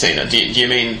Argentina? Do you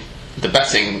mean the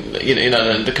betting,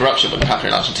 the corruption wouldn't happen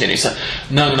in Argentina?" He said,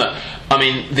 No. I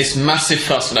mean, this massive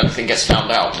fuss when everything gets found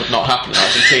out would not happen in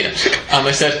Argentina. And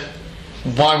they said,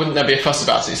 "Why wouldn't there be a fuss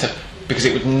about it?" He said, "Because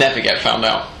it would never get found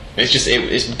out.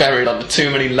 It's buried under too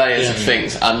many layers of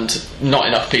things, and not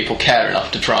enough people care enough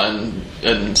to try and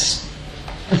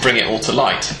bring it all to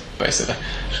light, basically."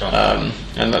 Sure. And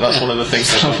that's one of the things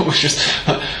that I thought was just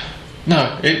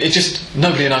no. It just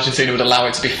nobody in Argentina would allow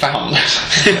it to be found.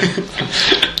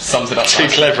 Sums it up. Too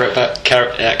clever about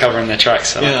covering their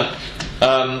tracks. Yeah.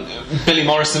 Billy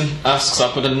Morrison asks,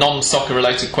 I've got a non-soccer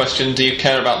related question. Do you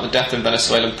care about the death of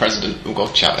Venezuelan President Hugo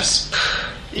Chavez?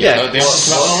 Yeah, it's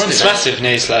massive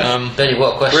news. Billy,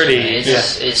 what a question! Really,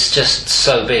 it's just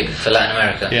so big for Latin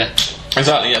America. Yeah,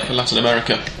 exactly. Yeah, for Latin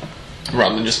America,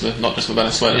 rather than not just for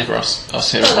Venezuela, for us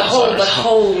here. The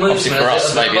whole movement for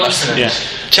us, maybe less. Yeah,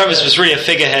 Chavez was really a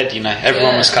figurehead.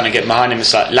 Everyone was kind of getting behind him.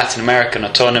 It's like Latin American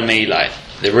autonomy, like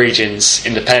the region's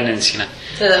independence.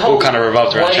 All kind of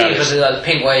revolved around Chavez. The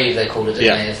pink wave, they called it.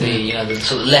 Didn't they? The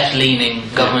sort of left-leaning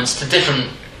governments to different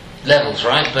levels,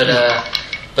 right?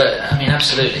 But I mean,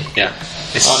 absolutely. Yeah,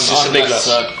 it's I'm a big less,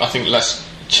 loss. I think less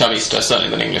Chavista certainly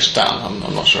than English Dan. I'm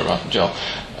not sure about Joel.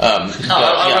 I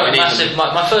wrote a massive.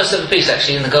 My first ever piece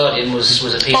actually in the Guardian was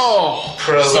a piece.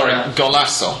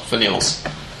 Golasso for Niels.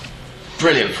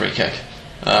 Brilliant free kick.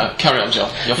 Carry on, Joel.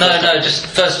 Just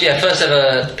first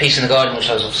ever piece in the Guardian, which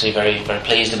I was obviously very, very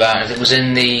pleased about. It was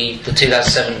in the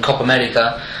 2007 Copa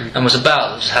America, and was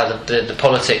about how the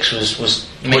politics was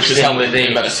mixed in with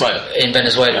in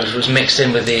Venezuela. Which was mixed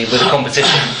in with the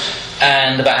competition,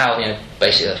 and about how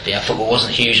basically football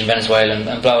wasn't huge in Venezuela and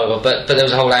blah blah blah. But there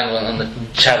was a whole angle on the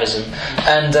Chavism,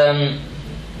 and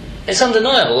it's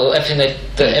undeniable everything that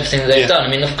they've done. I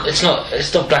mean, it's not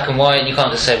black and white. You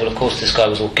can't just say, well, of course this guy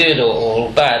was all good or all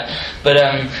bad. But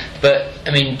I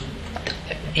mean,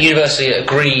 universally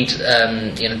agreed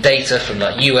data from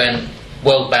like UN,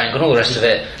 World Bank, and all the rest of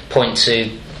it point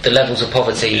to the levels of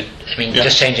poverty. I mean,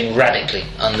 just changing radically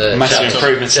under massive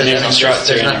improvements in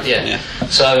infrastructure.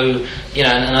 So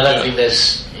and I don't think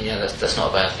there's. That's not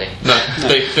a bad thing. No,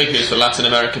 big news for Latin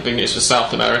America, big news for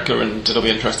South America, and it'll be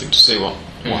interesting to see what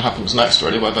happens next,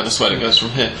 really, where Venezuela goes from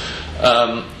here.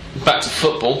 Back to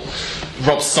football.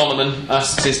 Rob Solomon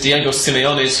asks, is Diego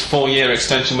Simeone's 4-year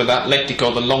extension with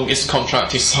Atletico the longest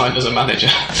contract he's signed as a manager?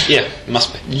 Yeah, it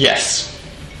must be. Yes.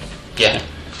 Yeah.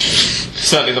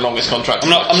 Certainly the longest contract. I'm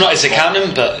not his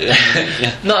accountant, but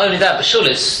yeah. Not only that, but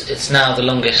surely it's now the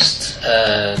longest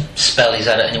spell he's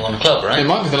had at any one club, right? It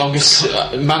might be the longest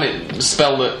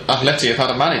spell that Atleti have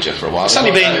had a manager for a while. It's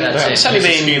only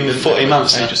been 40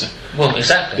 months now. Well,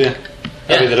 exactly. Yeah.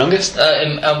 That'd be the longest.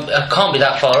 It can't be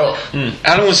that far off.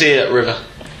 How long was he at River?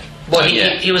 Well,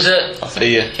 he was at... A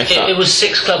year. It was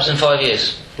 6 clubs in 5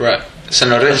 years. Right. So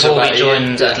Lorenzo before we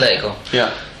joined Atletico.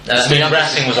 Yeah.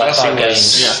 Racing was like 5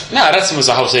 games. Yeah. No, Racing was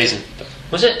the whole season.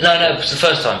 Was it? No, it was the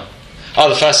first time. Oh,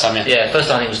 the first time, yeah. Yeah, first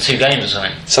time I think it was 2 games or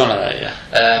something. Something like that,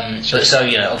 yeah. But so,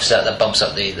 obviously that bumps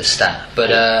up the stat. But,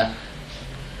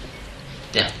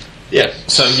 yeah. Yeah.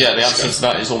 So, yeah, the answer to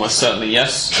that is almost certainly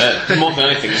yes. More than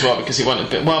anything as well, because he went a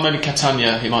bit... Well, maybe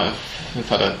Catania, he might have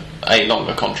had a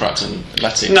longer contract and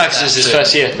let it... No, because it was his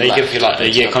first year. They give you like a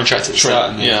year contract at the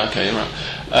start. Yeah, okay, you're right.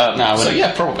 So,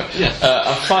 yeah, probably. Yeah.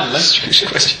 And finally... Strange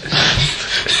question.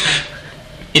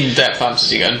 In-depth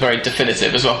answers you get, and very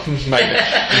definitive as well, maybe.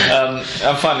 And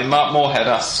finally, Mark Moorhead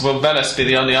asks, will Vélez be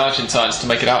the only Argentines to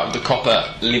make it out of the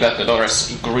Copa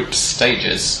Libertadores group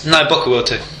stages? No, Boca will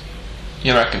too.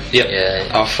 You reckon? Yep.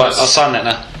 Yeah. I'll sign that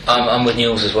now. I'm with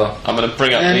Newell's as well. I'm going to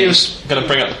bring up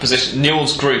the position.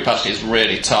 Newell's group actually is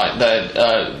really tight.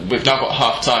 We've now got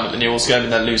half time at the Newell's game,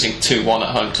 and they're losing 2-1 at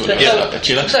home to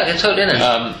Chile. Exactly, totally in it.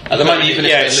 At the moment, even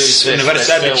if they lose,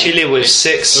 Universidad de Chile with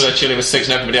 6, Chile with 6,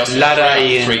 and everybody else Lara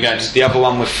with 3 games. The other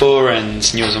one with 4,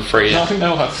 and Newell's on 3. Yeah. No, I think they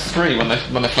all had 3 when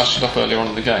they flashed it up earlier on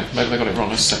in the game. Maybe they got it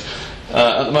wrong.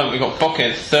 At the moment, we've got Boca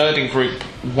in 3rd in Group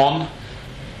 1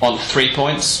 on 3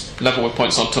 points, level with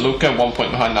points on Toluca, 1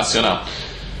 point behind Nacional.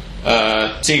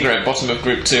 Tigre at bottom of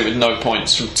Group 2 with no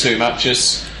points from 2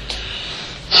 matches.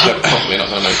 They're probably not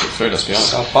going to make it through, let's be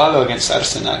honest. Sao Paulo against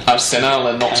Arsenal. Arsenal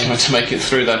are not going to make it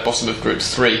through. They're bottom of Group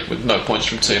 3 with no points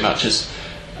from 2 matches.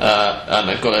 And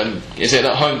they've got is it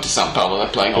at home to Sao Paulo they're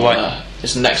playing on?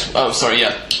 It's next. Oh, sorry,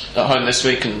 yeah. At home this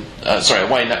week and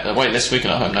away this week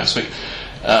and at home next week.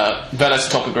 Vélez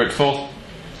top of Group 4,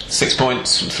 6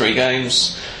 points from 3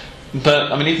 games.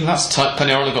 But, I mean, even that's tight.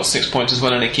 Peñarol got 6 points as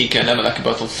well, and Iquique and Emelec are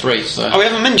both on 3. So. Oh, we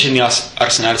haven't mentioned the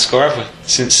Arsenal score, have we?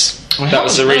 Since that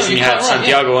was the reason you had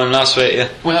Santiago on last week, yeah.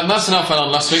 We had Nacional fan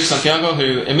on last week, Santiago,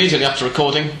 who immediately after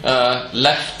recording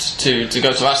left to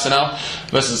go to Arsenal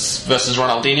versus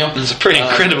Ronaldinho. It was a pretty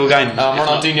incredible game.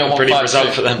 Ronaldinho won pretty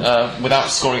result for them without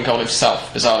scoring a goal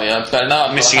himself, bizarrely.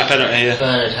 Bernard missing a penalty,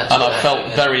 yeah. And I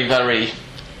felt very, very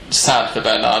sad for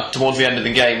Bernard. Towards the end of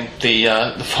the game,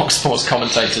 the Fox Sports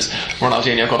commentators,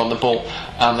 Ronaldinho got on the ball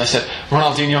and they said,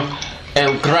 Ronaldinho,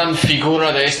 el gran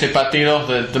figura de este partido,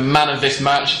 the man of this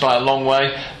match by a long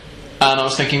way. And I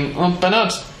was thinking, well,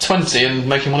 Bernard's 20 and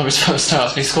making one of his first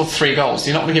starts, but he scored 3 goals.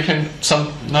 You're not going to give him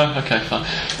some... No? Okay, fine.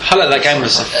 Highlight that game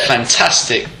was a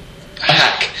fantastic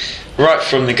hack, right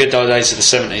from the good old days of the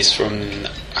 70s, from...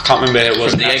 I can't remember who it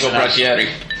was. Diego Bracchieri.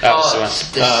 That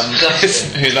was the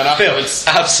one. Who then afterwards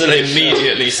absolutely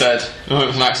immediately said, oh, it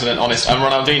was an accident, honest. And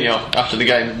Ronaldinho, after the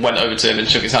game, went over to him and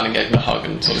shook his hand and gave him a hug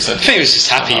and sort of said... I think he was just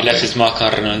happy he left his mark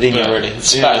on Ronaldinho, really.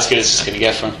 It's about as good as it's going to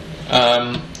get for him.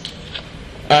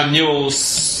 And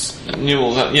Newell's,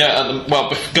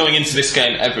 going into this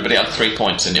game, everybody had 3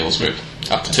 points in Newell's group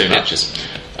after 2 matches.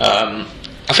 I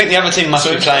think the other team must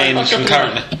be playing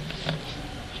concurrently.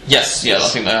 Yes, I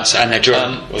think they are. And they're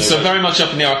drawing. So very much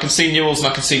up in the air. I can see Newell's and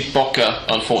I can see Boca,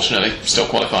 unfortunately, still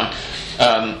qualifying.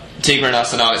 Tigre and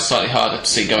Arsenal, it's slightly harder to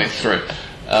see going through.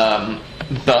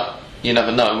 But you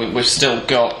never know. We've still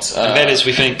got... Vélez,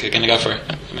 we think, are going to go through.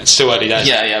 I mean, it's still early days.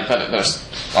 Yeah, Vélez,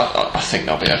 I think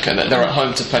they'll be okay. They're at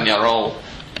home to Peñarol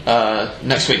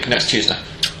next Tuesday.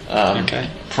 Okay.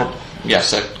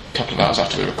 So a couple of hours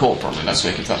after we record, probably next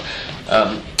week, in fact.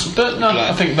 But no,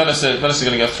 I think Vélez are going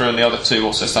to go through, and the other 2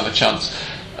 also stand a chance.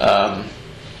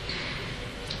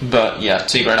 But yeah,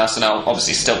 Tigre and Arsenal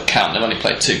obviously still count. They've only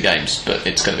played 2 games, but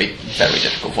it's going to be very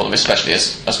difficult for them, especially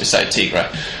as we say,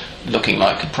 Tigre looking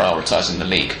like prioritising the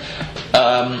league.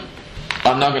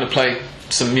 I'm now going to play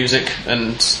some music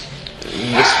and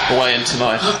whisk away into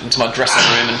my dressing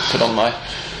room and put on my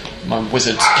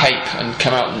wizard's cape and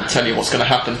come out and tell you what's going to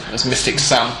happen as Mystic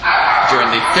Sam during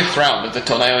the 5th round of the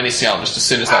Torneo Inicial, just as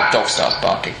soon as that dog stops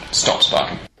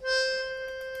barking.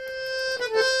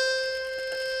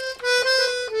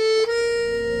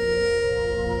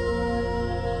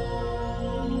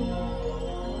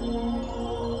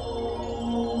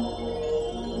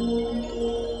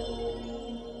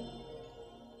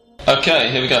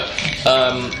 Okay, here we go.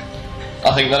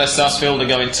 I think Vélez Sarsfield are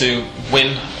going to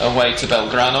win away to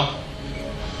Belgrano.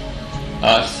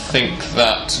 I think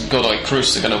that Godoy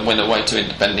Cruz are going to win away to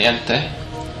Independiente.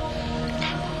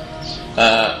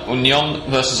 Unión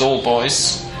versus All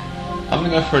Boys. I'm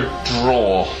going to go for a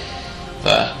draw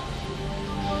there.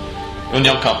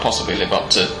 Union can't possibly live up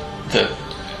to the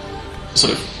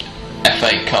sort of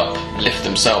FA Cup lift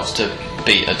themselves to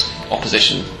beat an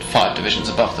opposition 5 divisions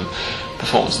above them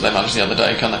performance that they managed the other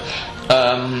day, can they?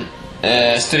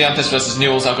 Estudiantes versus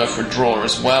Newell's, I'll go for a draw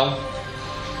as well,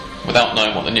 without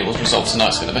knowing what the Newell's result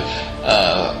tonight's going to be.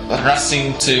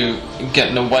 Racing to get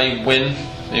an away win,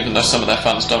 even though some of their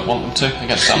fans don't want them to,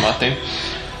 against San Martin.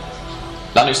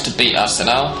 Lanús to beat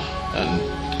Arsenal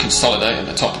and consolidate at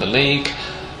the top of the league.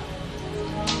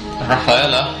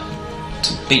 Rafaela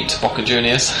to beat Boca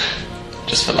Juniors,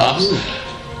 just for laughs.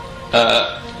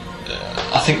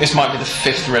 I think this might be the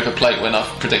 5th River Plate win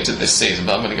I've predicted this season,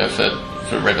 but I'm going to go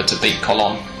for River to beat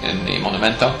Colón in the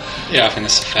Monumental. Yeah, I think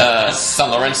that's fair.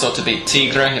 San Lorenzo to beat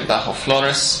Tigre in Bajo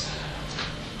Flores.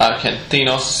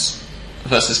 Argentinos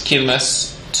versus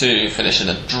Quilmes to finish in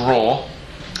a draw.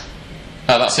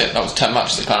 That's it. That was 10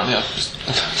 matches apparently. I've just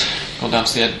gone down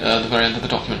to the very end of the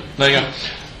document. There you go.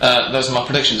 Those are my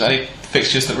predictions. Any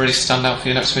fixtures that really stand out for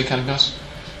you next weekend, guys?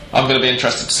 I'm going to be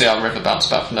interested to see how River bounce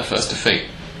back from their first defeat.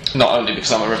 Not only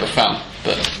because I'm a River fan,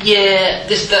 but... Yeah,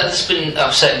 that's been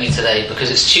upsetting me today because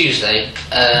it's Tuesday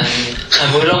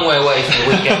and we're a long way away from the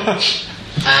weekend.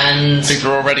 And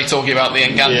people are already talking about the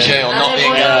enganche or not the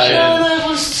enganche. enganche. No,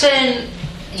 everyone's saying,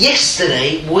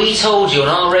 yesterday we told you on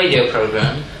our radio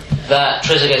programme that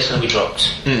Trezeguet's going to be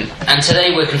dropped. And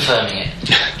today we're confirming it.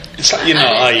 It's like, you're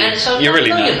not, are you? So, you're really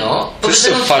not. You're not. There's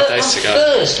still 5 days to go. On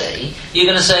Thursday, you're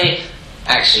going to say,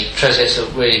 actually, Trezeguet's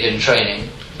really good in training,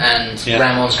 and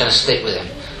Ramon's going to stick with him.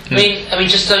 I mean,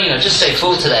 just say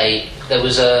for today, there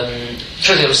was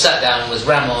Trezeguet was sat down with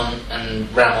Ramon and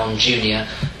Ramon Jr.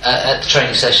 At the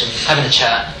training session, having a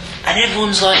chat, and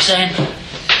everyone's like saying,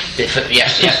 yeah,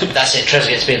 that's it.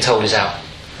 Trezeguet's being told he's out.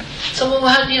 So, well,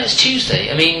 it's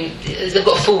Tuesday. I mean, they've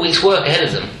got a full week's work ahead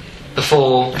of them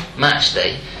before match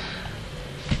day.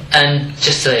 And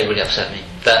just today really upset me.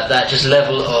 That just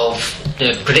level of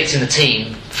predicting the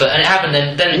team, and it happened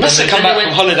then. You must have come back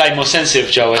from holiday more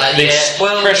sensitive, Joe. This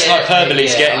press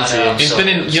hyperbole's getting to you. He's been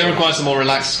in Uruguay's a more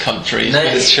relaxed country. He's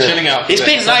been chilling out. He's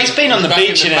been on the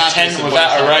beach in a tent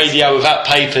without a radio, without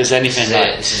papers, anything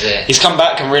like. This is it. He's come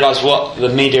back and realised what the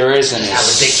media is, and how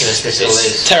ridiculous this all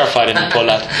is. Terrified him, poor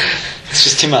lad. It's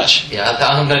just too much. Yeah,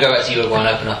 I'm going to go back to Uruguay and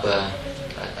open up a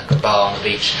bar on the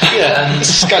beach. Yeah,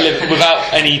 just go live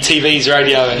without any TVs,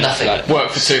 radio, and nothing. Work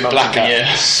for 2 months of the year.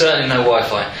 Certainly no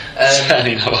Wi-Fi.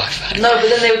 Certainly no Wi-Fi. No, but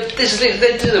then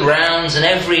they do the rounds and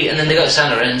then they go to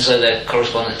San Lorenzo, their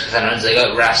correspondents to San Lorenzo, they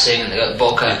go to Racing and they go to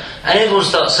Boca, and everyone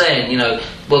starts saying,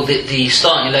 well, the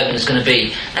starting 11 is going to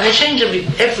be, and they change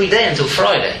every day until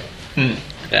Friday.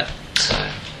 Yeah. So,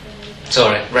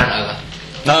 sorry, rant over.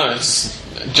 No, it's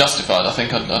justified. I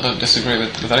think I don't disagree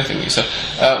with anything you said.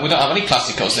 We don't have any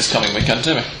Clásicos this coming weekend,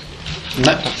 do we?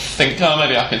 No. I think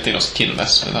maybe Argentinos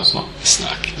Quilmes, but that's not. It's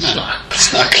not a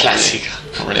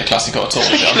Clásico. Not really a Clásico at all.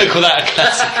 Is it? You call that a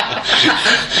Clásico?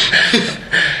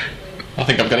 I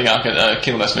think I'm getting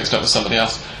Quilmes mixed up with somebody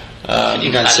else.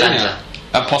 You go and see now.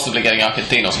 I'm possibly getting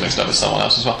Argentinos mixed up with someone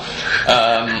else as well.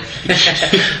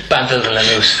 Banfield and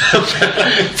Lanús,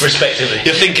 respectively.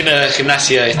 You're thinking of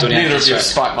Gimnasia Estudiantes. Neither of you have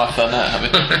spiked my Fernet, have you?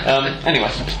 Anyway.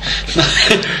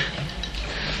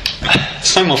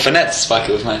 There's no more Fernet to spike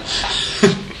it with, mate.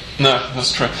 No,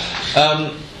 that's true.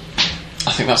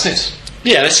 I think that's it.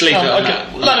 Yeah, let's leave it on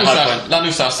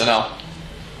Lanús Arsenal.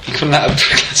 You couldn't have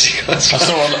Clásico. I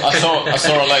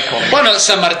saw Ole calling it. Why not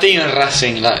San Martin and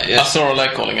Racing? I saw Ole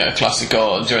calling it a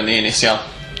Clásico during the Inicial.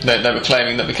 They were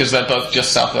claiming that because they're both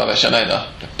just south of Avellaneda,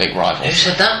 big rivals. Who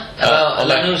said that? About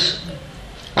Lanús?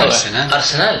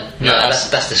 Arsenal? No,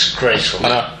 that's disgraceful. I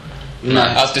know. No.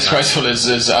 As disgraceful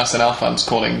as Arsenal fans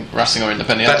calling Racing or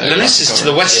Independiente. But Lanús is to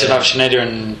the west of Avellaneda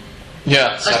and...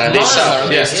 Yeah, Nothing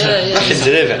to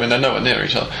do with it. I mean, they're nowhere near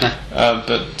each other.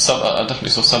 But I definitely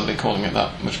saw somebody calling it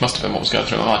that, which must have been what was going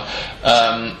through my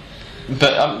mind.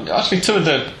 But actually,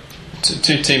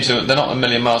 two teams who they're not a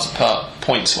million miles apart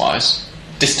points-wise,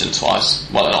 distance-wise.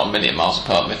 Well, they're not a million miles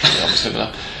apart, literally, obviously,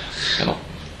 but they're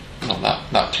not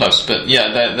that close. But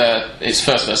yeah, it's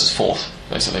first versus fourth.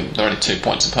 Basically, they're only 2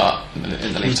 points apart in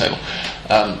the league table.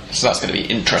 So that's going to be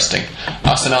interesting.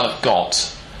 Arsenal have got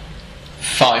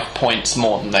 5 points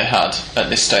more than they had at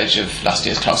this stage of last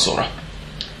year's Clausura,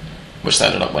 which they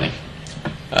ended up winning.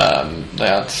 They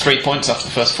had 3 points after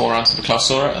the first 4 rounds of the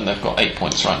Clausura, and they've got 8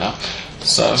 points right now.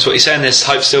 So that's what you're saying. There's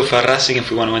hope still for Racing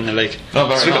if we want to win the league. Oh,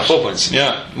 very so we've got 4 points.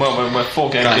 Yeah, well, we're 4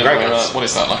 games in. What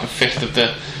is that? Like a fifth of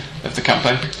the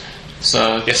campaign.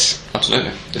 So yes,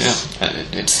 absolutely. Yes. Yeah,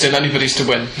 it's still anybody's to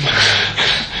win.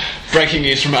 breaking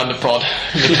news from Underpod.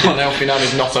 The Darnell finale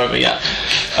is not over yet.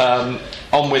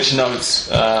 On which note,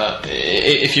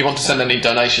 if you want to send any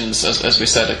donations, as we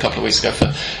said a couple of weeks ago,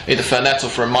 for either for Net or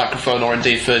for a microphone, or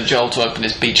indeed for Joel to open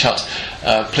his beach hut,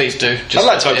 please do. I'd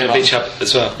like to open a beach hut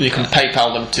as well. You can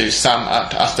PayPal them to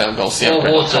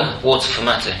sam@astelgolsiempre.com. Or water for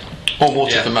Matty. Or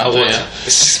water for Matty, or water.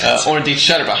 Or indeed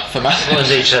Sherba for Matty. Or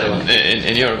indeed Sherba.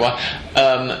 in Uruguay.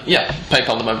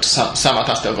 PayPal them over to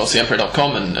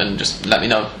sam@astelgolsiempre.com and just let me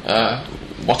know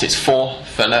what it's for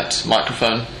Net,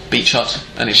 microphone, beach hut,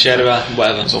 any Sherba,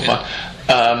 whatever. It's all fine.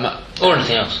 Or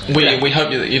anything else. We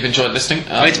hope that you've enjoyed listening.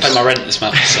 I need to pay my rent this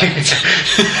month. So.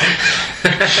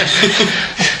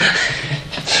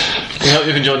 We hope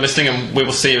you've enjoyed listening, and we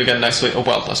will see you again next week. Or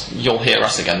well, you'll hear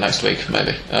us again next week,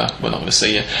 maybe. We're not going to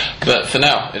see you. But for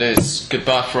now, it is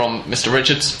goodbye from Mr.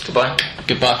 Richards. Goodbye.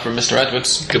 Goodbye from Mr.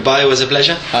 Edwards. Goodbye, it was a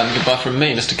pleasure. And goodbye from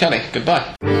me, Mr. Kelly.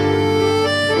 Goodbye.